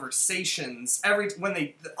have conversations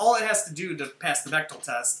all it has to do to pass the Bechdel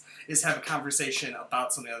test is have a conversation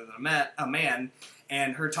about something other than a man,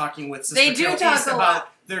 and her talking with Sister Carol East about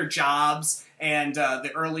their jobs, and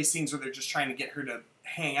the early scenes where they're just trying to get her to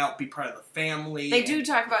hang out, be part of the family. They do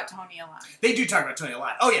talk about Tony a lot. They do talk about Tony a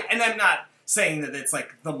lot. Oh yeah, and I'm not saying that it's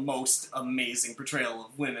the most amazing portrayal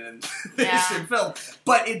of women in the history of film,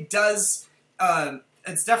 but it does.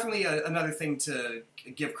 It's definitely another thing to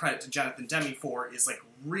give credit to Jonathan Demme for is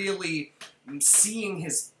really seeing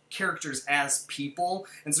his characters as people,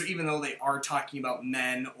 and so even though they are talking about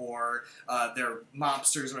men or they're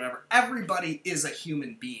mobsters or whatever, everybody is a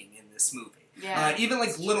human being in this movie. Yeah, even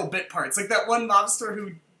little bit parts, that one mobster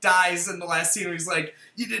who dies in the last scene where he's like,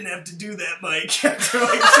 "You didn't have to do that, Mike." After,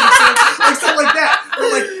 something like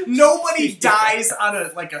that. Or, nobody dies on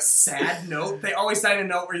a sad note. They always die on a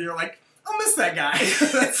note where you're like, "I'll miss that guy."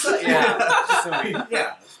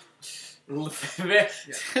 Yeah.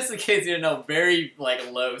 Just in case you didn't know, very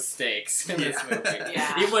low stakes in this movie.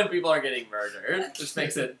 Yeah. Even when people are getting murdered, which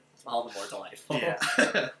makes it all the more delightful.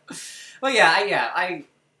 Yeah. Well,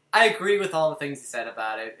 I agree with all the things you said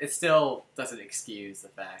about it. It still doesn't excuse the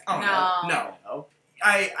fact. Oh, No. no.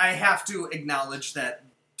 I have to acknowledge that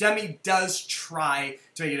Demme does try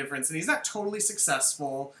to make a difference, and he's not totally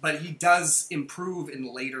successful, but he does improve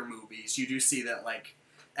in later movies. You do see that, like,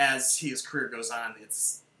 as his career goes on,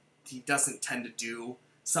 he doesn't tend to do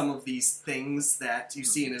some of these things that you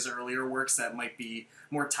see in his earlier works that might be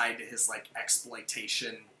more tied to his, like,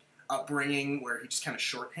 exploitation upbringing, where he just kind of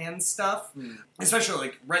shorthands stuff. Especially,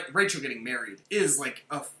 like, Rachel Getting Married is, like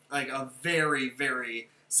a very, very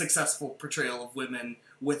successful portrayal of women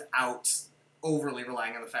without overly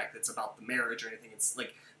relying on the fact that it's about the marriage or anything. It's,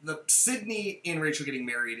 like, the Sydney in Rachel Getting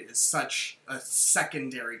Married is such a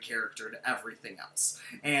secondary character to everything else.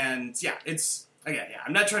 And, yeah,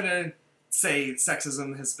 I'm not trying to say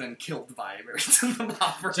sexism has been killed by Married to the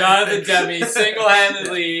Mob. Jonathan Demme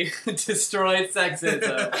single-handedly destroyed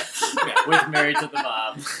sexism with Married to the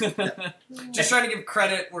Mob. Just trying to give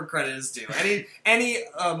credit where credit is due. Any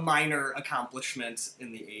minor accomplishment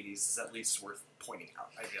in the 80s is at least worth pointing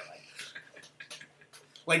out, I feel like.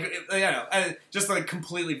 Just like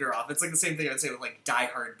completely veer off. It's like the same thing I'd say with like Die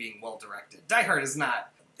Hard being well directed. Die Hard is not.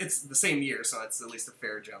 It's the same year, so it's at least a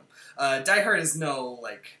fair jump. Die Hard is no,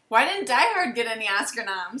 like... Why didn't Die Hard get any Oscar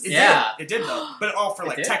noms? It did though. But all for,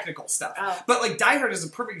 like, technical stuff. Oh. But, like, Die Hard is a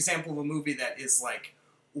perfect example of a movie that is, like,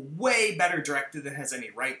 way better directed than it has any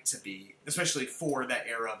right to be, especially for that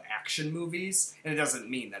era of action movies. And it doesn't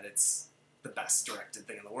mean that it's the best directed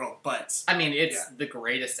thing in the world, but... I mean, it's the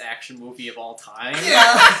greatest action movie of all time.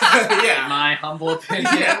 Yeah. In my humble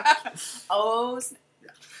opinion. Yeah. Oh...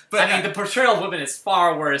 But, I mean, the portrayal of women is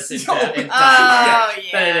far worse in Die Hard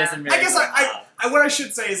than it is in Married I guess to the Mob. what I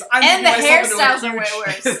should say is and the hairstyles are way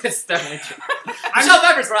worse. It's definitely true. Michelle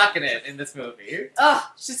Pfeiffer's rocking it in this movie. Oh,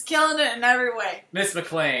 she's killing it in every way. Miss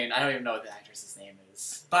McClane, I don't even know what the actress's name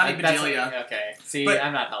is. Bonnie Bedelia. Okay, see, But-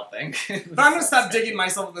 I'm not helping. But I'm gonna stop digging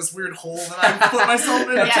myself in this weird hole that I put myself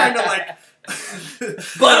in. I'm trying to, like...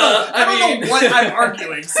 But, I don't know what I'm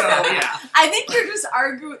arguing, so, yeah. I think you're just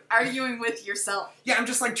arguing with yourself. Yeah, I'm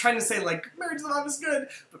just, like, trying to say, like, Married to the Mob is good,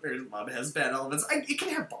 but Married to the Mob has bad elements. It can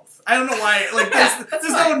have both. I don't know why, like,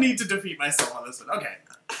 there's no need to defeat myself on this one. Okay.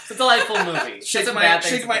 It's a delightful movie. Shake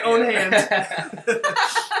my own hand.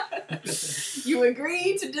 You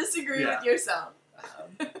agree to disagree with yourself.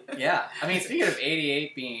 Yeah. I mean, speaking of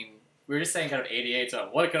 88 being... We were just saying kind of 88, so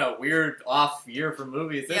what kind of weird off year for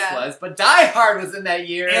movies this was. But Die Hard was in that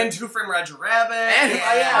year. And Who Framed Roger Rabbit.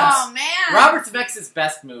 Oh, man. Robert Zemeckis'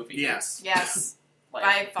 best movie. Yes. Yes. Like,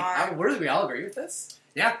 by far. Where do we all agree with this?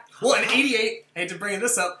 Yeah. Well, in 88, I hate to bring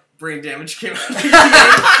this up, Brain Damage came out in 88.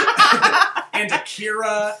 And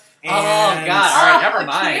Akira. And, oh, God. All right, never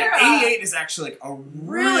mind. Akira. 88 is actually like a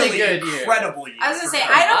really good year. incredible year. I was going to say,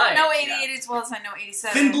 I don't know 88 as well as I know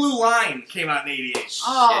 87. Thin Blue Line came out in 88.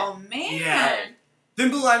 Oh, man. Yeah. Thin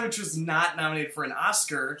Blue Line, which was not nominated for an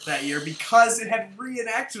Oscar that year because it had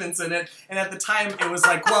reenactments in it, and at the time it was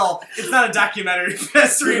like, well, it's not a documentary,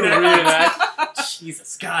 best reenact.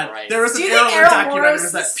 Jesus God. Christ. There was an Errol documentary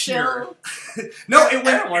Morris that is pure. No, it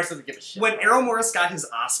Errol Morris doesn't give a shit. When Errol Morris got his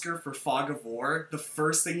Oscar for Fog of War, the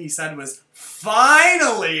first thing he said was,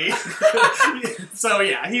 "Finally!" So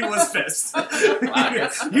yeah, he was pissed. Wow,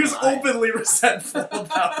 he was openly resentful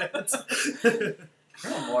about it.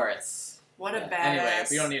 Errol Morris. What a badass. Anyway,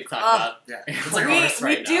 we don't need to talk about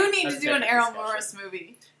we do need to do an Errol Morris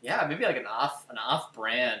movie. Yeah, maybe like an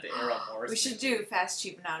off-brand Errol Morris. We should do Fast,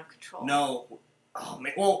 Cheap, and Out of Control. No. Oh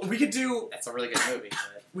man. Well, we could do. That's a really good movie.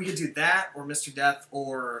 But... We could do that, or Mr. Death,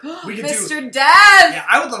 or we could Mr. do Death. Yeah,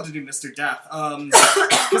 I would love to do Mr. Death,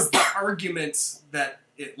 because the argument that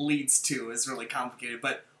it leads to is really complicated.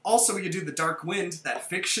 But also, we could do The Dark Wind, that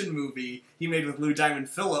fiction movie he made with Lou Diamond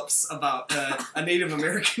Phillips about a Native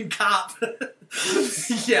American cop.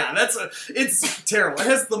 Yeah, it's terrible. It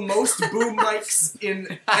has the most boom mics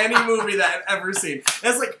in any movie that I've ever seen. It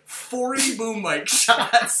has like 40 boom mic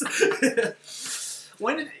shots.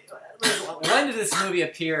 When did this movie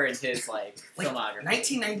appear in his filmography?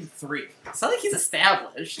 1993. It's not like he's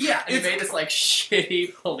established. Yeah, and he made this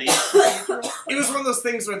shitty police. It was one of those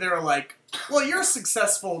things where they were like, "Well, you're a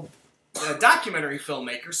successed documentary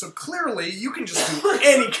filmmaker, so clearly you can just do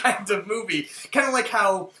any kind of movie." Kind of like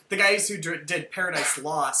how the guys who did Paradise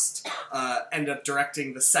Lost end up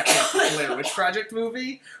directing the second Blair Witch Project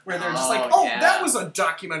movie, where they're just like, "Oh, that was a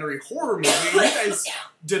documentary horror movie. You guys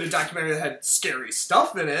did a documentary that had scary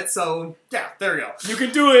stuff in it, so yeah, there you go. You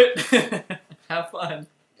can do it. Have fun."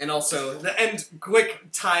 And also, quick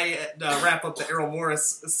wrap up the Errol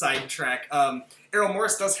Morris sidetrack. Errol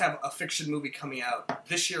Morris does have a fiction movie coming out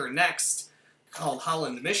this year or next called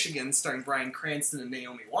Holland, Michigan, starring Bryan Cranston and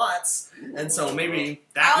Naomi Watts. And so maybe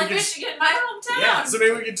that Holland, Michigan, my hometown. Yeah, so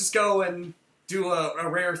maybe we could just go and do a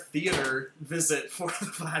rare theater visit for the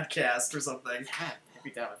podcast or something.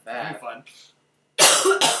 Be done with That'd be that. fun.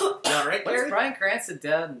 Yeah, right, What's Carrie? Bryan Cranston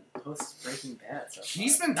done post Breaking Bad? So far?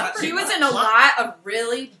 He's been He was in a lot of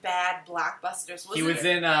really bad blockbusters. He was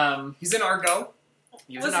in He's in Argo.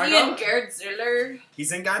 He was Was in he Argo. in He's Godzilla? in He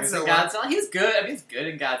was in Godzilla. Godzilla. He's good. I mean, he's good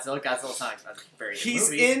in Godzilla. Godzilla's not a very good He's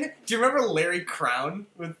movie. in. Do you remember Larry Crown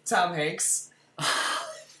with Tom Hanks?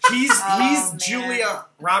 He's man. Julia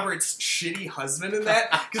Roberts' shitty husband in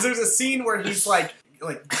that, because there's a scene where he's like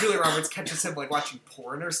Julia Roberts catches him like watching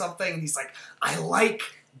porn or something, and he's like, "I like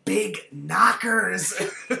big knockers."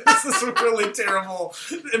 This is a really terrible,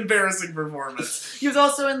 embarrassing performance. He was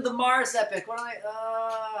also in the Mars epic. What am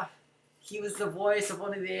I? He was the voice of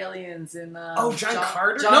one of the aliens in. John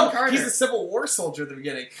Carter. John Carter. He's a Civil War soldier at the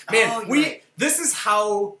beginning. Man, right. this is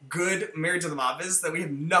how good Married to the Mob is that we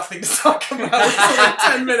have nothing to talk about. It's like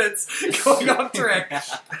 10 minutes going off track.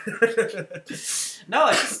 No,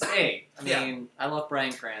 it's just hey. I Yeah. mean, I love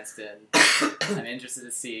Bryan Cranston. I'm interested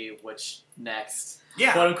to see which next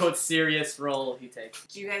quote unquote serious role he takes.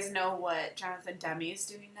 Do you guys know what Jonathan Demme is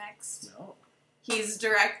doing next? No. He's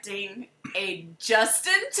directing a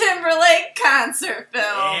Justin Timberlake concert film.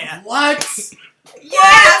 Yeah. What? Yeah,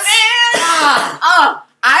 man! Oh,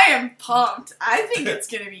 I am pumped. I think it's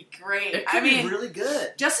going to be great. It could be really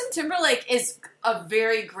good. Justin Timberlake is a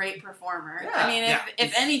very great performer. Yeah. I mean,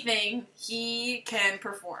 if anything, he can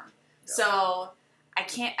perform. Yeah. So,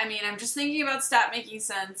 I'm just thinking about Stop Making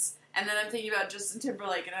Sense, and then I'm thinking about Justin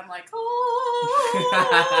Timberlake, and I'm like,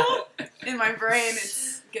 oh! In my brain,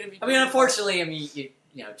 it's going to be I mean, unfortunately,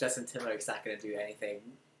 you know, Justin Timberlake's not going to do anything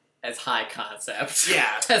as high concept. Yeah.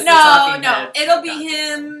 as the No, Talking Heads it'll be concept.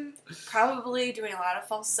 him probably doing a lot of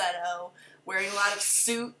falsetto, wearing a lot of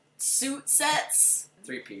suit sets,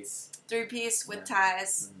 three-piece with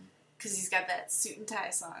ties, because he's got that suit and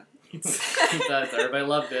tie song. He does. Everybody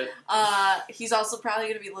loved it. He's also probably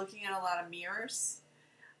going to be looking at a lot of mirrors.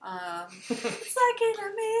 It's like in a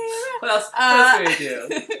mirror. What else would he do?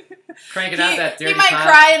 Cranking out that dirty He might pop?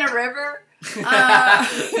 cry in a river. I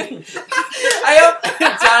hope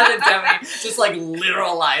Jonathan Demme just like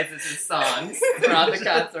literalizes his songs throughout the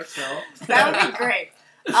concert film. That would be great.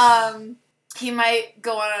 He might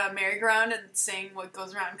go on a merry-go-round and sing "What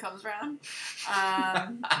Goes Around Comes Around."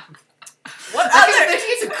 What other? They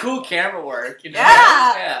get some cool camera work, you know?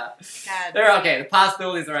 Yeah. God. They're okay. The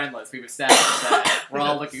possibilities are endless. We've established that. We're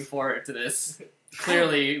all looking forward to this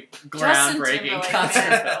clearly groundbreaking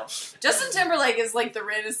concert film. Justin Timberlake is like the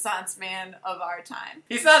Renaissance man of our time.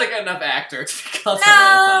 He's not a good enough actor to be called No,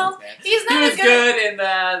 a Renaissance man. he's not. He was good in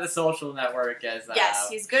the Social Network as yes,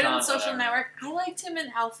 he's good Sean in Social whatever. Network. I liked him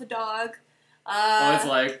in Alpha Dog. It's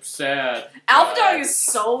like sad. Alpha Dog is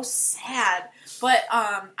so sad. But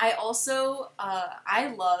I also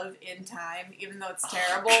I love In Time, even though it's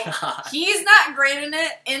terrible. God. He's not great in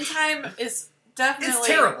it. In Time is definitely It's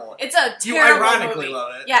terrible. It's a You terrible ironically movie.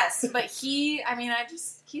 love it. Yes, but he's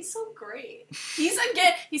so great. He's kind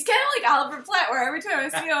of like Oliver Platt, where every time I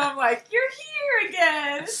see him, I'm like, you're here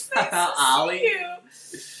again. It's nice to Ollie. see you.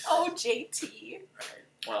 Oh, JT.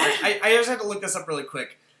 Well, I just had to look this up really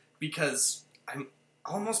quick because I'm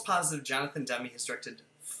almost positive Jonathan Demme has directed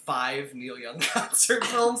 5 Neil Young concert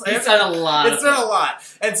films. he's done a lot. It's been a lot.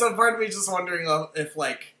 And so part of me is just wondering if,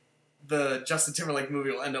 like, the Justin Timberlake movie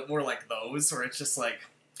will end up more like those, or it's just like...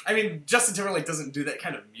 I mean, Justin Timberlake doesn't do that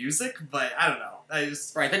kind of music, but I don't know.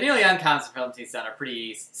 Right, the Neil Young concert films he's done are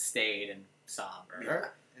pretty staid and somber. Yeah.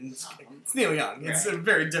 And it's Neil Young. It's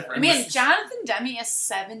very different. I mean, Jonathan Demme is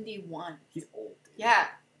 71. He's old. Yeah.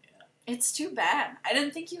 It's too bad. I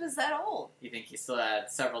didn't think he was that old. You think he still had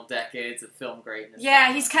several decades of film greatness?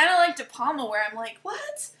 Yeah, he's kind of like De Palma, where I'm like,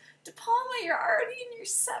 what? De Palma, you're already in your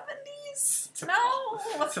 70s?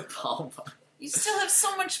 No. De Palma. You still have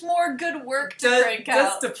so much more good work to crank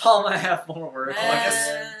Does out. De Palma have more work?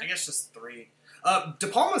 I guess just 3. De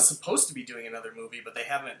Palma's supposed to be doing another movie, but they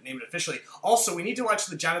haven't named it officially. Also, we need to watch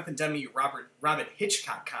the Jonathan Demme Robin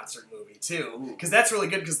Hitchcock concert movie, too. Because that's really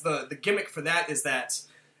good, because the gimmick for that is that...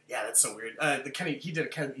 Yeah, that's so weird. He did a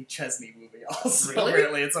Kenny Chesney movie also, Really?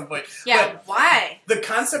 apparently, at some point. Yeah, But why? the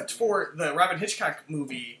concept for the Robin Hitchcock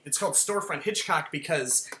movie, it's called Storefront Hitchcock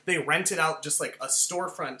because they rented out just like a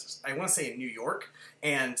storefront, I want to say in New York,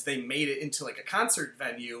 and they made it into like a concert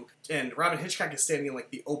venue, and Robin Hitchcock is standing in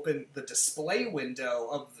like the display window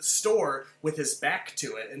of the store with his back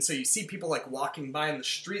to it, and so you see people like walking by in the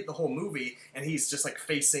street the whole movie, and he's just like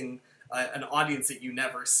facing an audience that you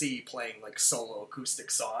never see playing like solo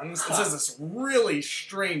acoustic songs. It has this really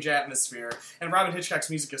strange atmosphere, and Robin Hitchcock's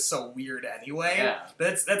music is so weird anyway. Yeah.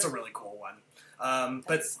 That's a really cool one.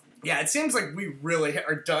 But Yeah, it seems like we really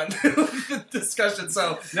are done with the discussion.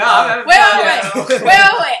 So No, Wait.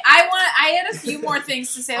 I had a few more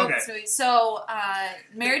things to say about Okay. this movie. So,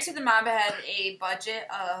 Married to the Mob had a budget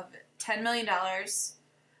of $10 million.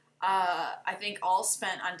 I think all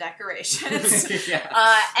spent on decorations.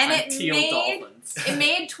 And it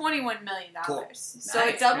made $21 million. Cool. So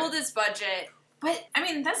Nice, it doubled its budget. But, I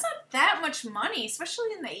mean, that's not that much money,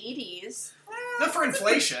 especially in the 80s. Good for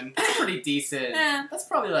inflation. That's pretty decent. Yeah. That's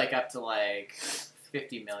probably like up to like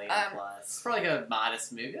 50 million plus. For like a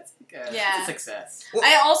modest movie, that's like a success.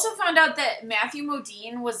 I also found out that Matthew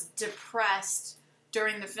Modine was depressed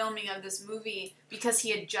during the filming of this movie because he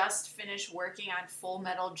had just finished working on Full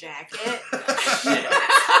Metal Jacket.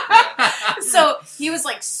 So he was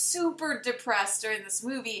like super depressed during this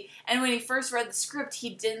movie, and when he first read the script, he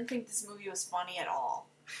didn't think this movie was funny at all.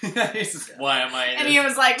 Why am I in And this he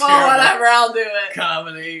was like, well, whatever, I'll do it.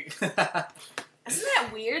 comedy? Isn't that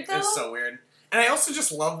weird, though? It's so weird. And I also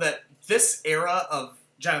just love that this era of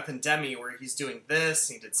Jonathan Demme, where he's doing this,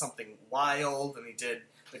 he did Something Wild, and he did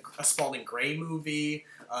a Spalding Gray movie.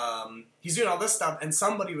 He's doing all this stuff, and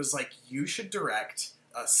somebody was like, you should direct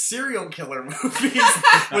a serial killer movie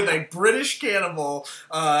with a British cannibal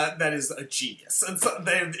that is a genius. And so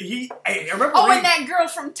I remember and that girl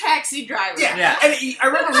from Taxi Driver. Yeah. And I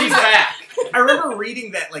remember She's back. I remember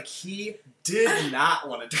reading that, like, he did not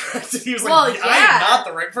want to direct it. He was like, Well, yeah. I am not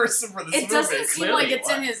the right person for this movie. It doesn't seem Clearly like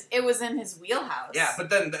it it was in his wheelhouse. Yeah, but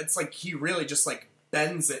then it's like he really just like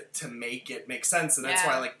bends it to make it make sense, and that's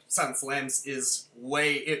why like Silence of the Lambs is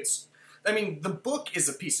I mean, the book is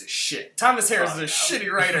a piece of shit. Thomas Harris is a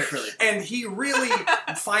shitty writer, Really. and he really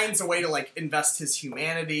finds a way to like invest his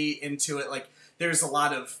humanity into it. Like, there's a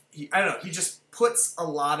lot of he just puts a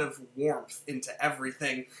lot of warmth into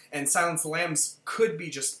everything. And Silence of the Lambs could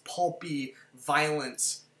be just pulpy,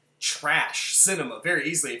 violent trash cinema very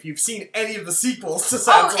easily if you've seen any of the sequels to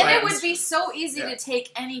Silence of the Lambs. It would be so easy to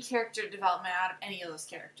take any character development out of any of those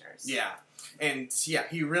characters. Yeah. And yeah,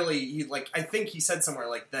 I think he said somewhere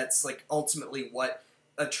like that's like ultimately what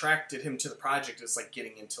attracted him to the project is like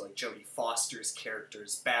getting into like Jodie Foster's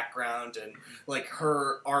character's background and like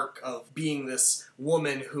her arc of being this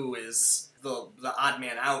woman who is the odd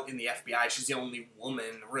man out in the FBI. She's the only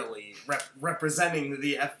woman really representing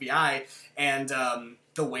the FBI, and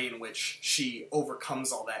the way in which she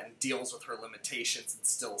overcomes all that and deals with her limitations and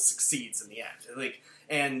still succeeds in the end.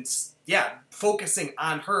 And yeah, focusing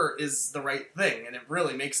on her is the right thing, and it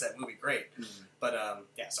really makes that movie great. Mm-hmm. But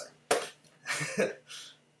yeah, sorry.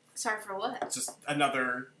 Sorry for what? Just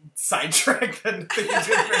another sidetrack that you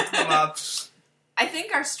did for the mob. I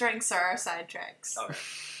think our strengths are our sidetracks. Okay.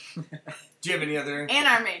 Do you have any other... And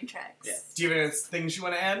our main tracks. Yeah. Do you have any things you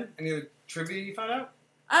want to add? Any other trivia you found out?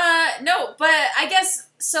 No, but I guess,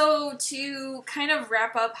 so to kind of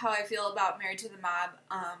wrap up how I feel about Married to the Mob,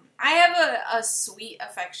 I have a sweet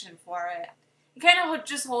affection for it. It kind of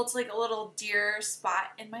just holds like a little dear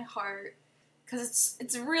spot in my heart, because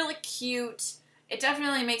it's really cute. It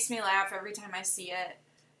definitely makes me laugh every time I see it.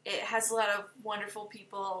 It has a lot of wonderful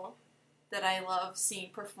people that I love seeing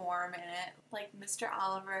perform in it, like Mr.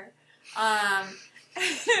 Oliver.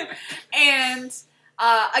 And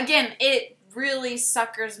again, it really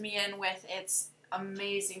suckers me in with its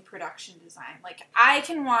amazing production design. Like, I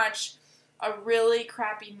can watch a really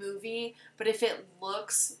crappy movie, but if it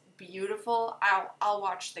looks beautiful, I'll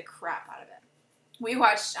watch the crap out of it. We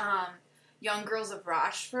watched Young Girls of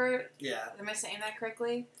Rochefort. Yeah. Am I saying that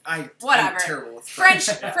correctly? Whatever. I'm terrible with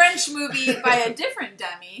French movie by a different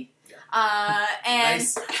Demme. And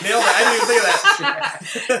nice. Nailed it. I didn't even think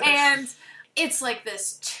of that. And it's like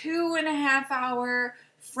this 2.5 hour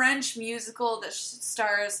French musical that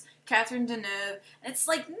stars Catherine Deneuve. It's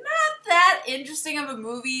like not that interesting of a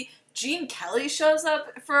movie. Gene Kelly shows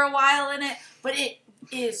up for a while in it, but it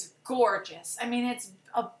is gorgeous. I mean, it's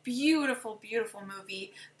a beautiful, beautiful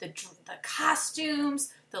movie. The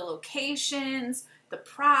costumes, the locations, the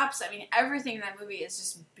props. I mean, everything in that movie is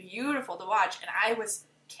just beautiful to watch. And I was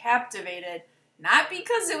captivated, not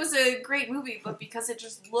because it was a great movie, but because it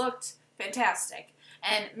just looked fantastic.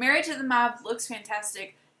 And Married to the Mob looks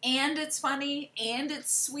fantastic, and it's funny, and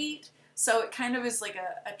it's sweet, so it kind of is like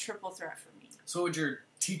a triple threat for me. So what would your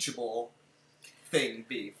teachable thing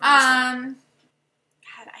be from this one?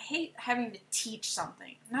 God, I hate having to teach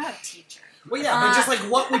something. I'm not a teacher. Well, yeah, but just like,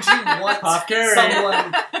 what would you want Carrie.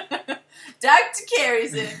 someone... Dr.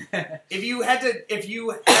 Carrie's in. If you had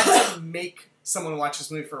to make someone watch this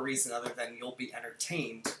movie for a reason other than you'll be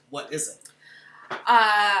entertained, what is it?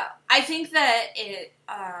 I think that it's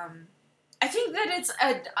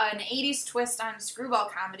an 80s twist on screwball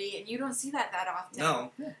comedy, and you don't see that often.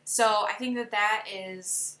 No. So I think that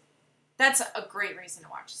is That's a great reason to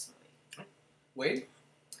watch this movie. Wade?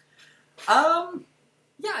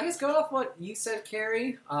 Yeah, I guess going off what you said,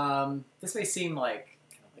 Carrie, this may seem like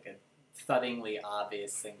a thuddingly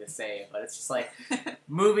obvious thing to say, but it's just like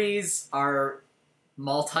movies are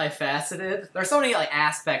multifaceted. There are so many like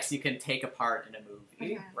aspects you can take apart in a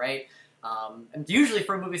movie, right? And usually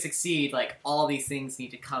for a movie to succeed, like all these things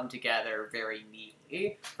need to come together very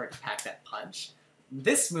neatly for it to pack that punch.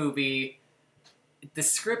 This movie, the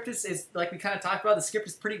script is like we kind of talked about, the script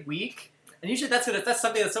is pretty weak. And usually that's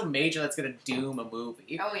something that's so major that's going to doom a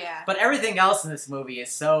movie. Oh, yeah. But everything else in this movie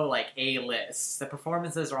is so, like, A-list. The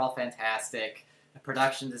performances are all fantastic. The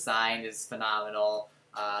production design is phenomenal.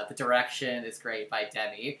 The direction is great by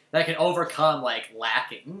Demme. That can overcome, like,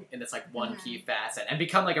 lacking in this, like, one key facet and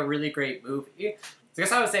become, like, a really great movie. So I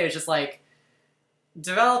guess I would say it's just, like,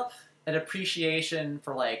 develop an appreciation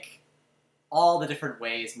for, like, all the different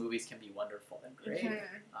ways movies can be wonderful and great.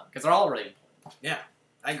 Because they're all really important. Yeah,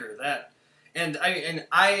 I agree with that. And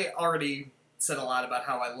I already said a lot about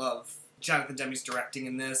how I love Jonathan Demme's directing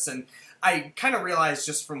in this, and I kind of realized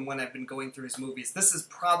just from when I've been going through his movies, this is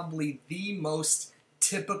probably the most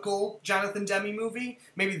typical Jonathan Demme movie.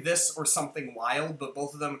 Maybe this or Something Wild, but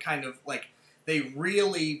both of them kind of, like, they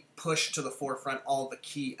really push to the forefront all the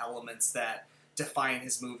key elements that define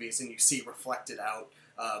his movies, and you see reflected out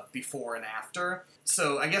before and after.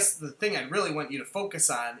 So I guess the thing I really want you to focus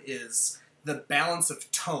on is the balance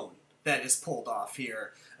of tone that is pulled off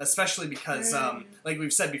here, especially because, like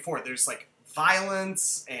we've said before, there's, like,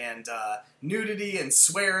 violence and nudity and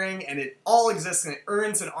swearing, and it all exists, and it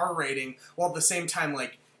earns an R rating, while at the same time,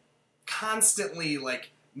 like, constantly, like,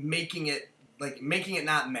 making it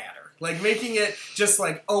not matter. Like, making it just,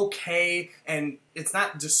 like, okay, and it's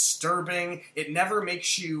not disturbing. It never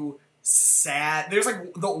makes you sad. There's,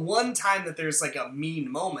 like, the one time that there's, like, a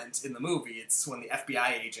mean moment in the movie, it's when the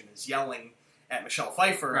FBI agent is yelling at Michelle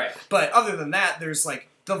Pfeiffer. Right. But other than that, there's, like,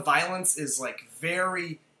 the violence is, like,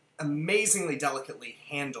 very amazingly delicately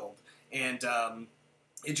handled. And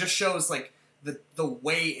it just shows, like, the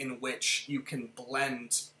way in which you can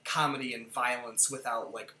blend comedy and violence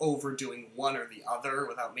without, like, overdoing one or the other,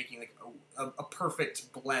 without making, like, a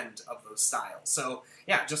perfect blend of those styles. So,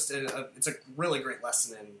 yeah, just it's a really great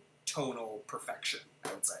lesson in tonal perfection,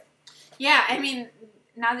 I would say. Yeah, I mean,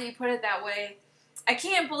 now that you put it that way, I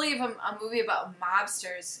can't believe a movie about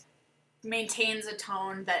mobsters maintains a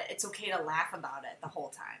tone that it's okay to laugh about it the whole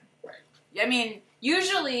time. Right. I mean,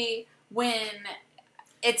 usually when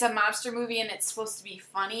it's a mobster movie and it's supposed to be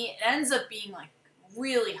funny, it ends up being, like,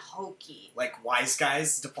 really hokey. Like Wise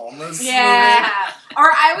Guys, De Palma's movie?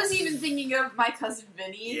 Or I was even thinking of My Cousin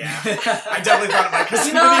Vinny. Yeah. I definitely thought of My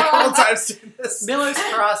Cousin Vinny a couple times doing this. Miller's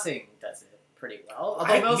Crossing does it pretty well.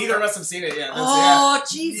 Neither of us have seen it yet. Oh,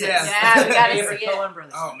 Jesus. Yeah, we gotta see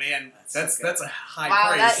it. Oh, man. That's a high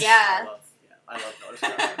praise. I love Miller's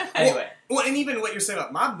Crossing. Anyway. Well, and even what you're saying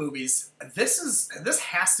about mob movies, this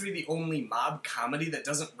has to be the only mob comedy that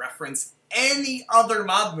doesn't reference any other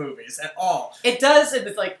mob movies at all. It does, and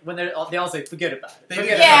it's like when they all say, forget about it.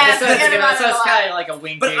 Forget about it. So it's kind of like a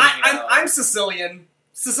wink. But I'm Sicilian.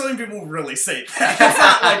 Sicilian people really say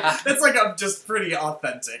that. It's like I'm just pretty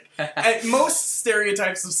authentic. And most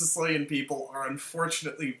stereotypes of Sicilian people are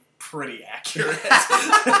unfortunately pretty accurate.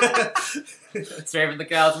 Straight from the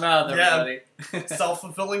cow's mouth, everybody. Yeah.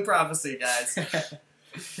 Self-fulfilling prophecy, guys.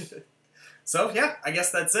 So, yeah, I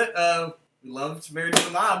guess that's it. We loved Married to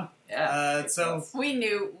the Mob. Yeah. So we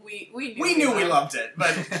knew we loved it,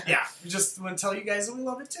 but yeah, we just want to tell you guys that we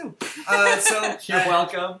love it too. So you're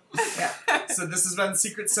welcome. Yeah. So this has been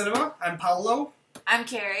Secret Cinema. I'm Paolo. I'm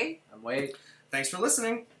Carrie. I'm Wade. Thanks for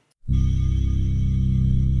listening.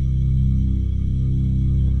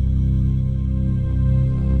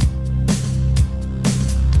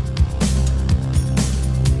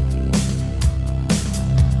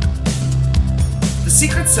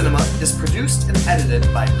 Secret Cinema is produced and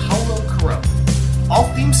edited by Paolo. All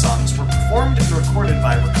theme songs were performed and recorded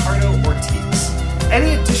by Ricardo Ortiz.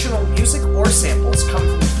 Any additional music or samples come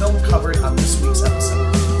from the film covered on this week's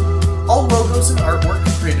episode. All logos and artwork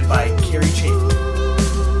created by Carrie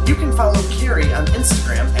Chafee. You can follow Carrie on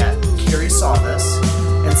Instagram at CarrieSawThis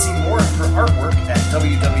and see more of her artwork at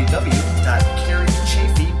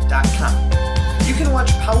www.carriechafee.com. You can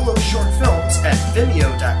watch Paolo's short films at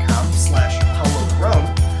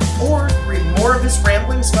vimeo.com/PaoloCarone or read more of his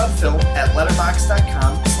ramblings about film at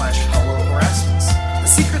letterboxd.com/PaoloErasmus. The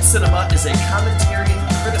Secret Cinema is a commentary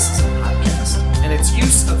and criticism podcast, and its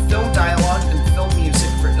use of film dialogue and film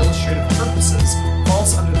music for illustrative purposes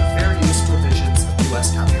falls under the fair use provisions of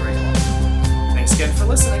U.S. copyright law. Thanks again for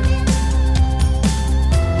listening.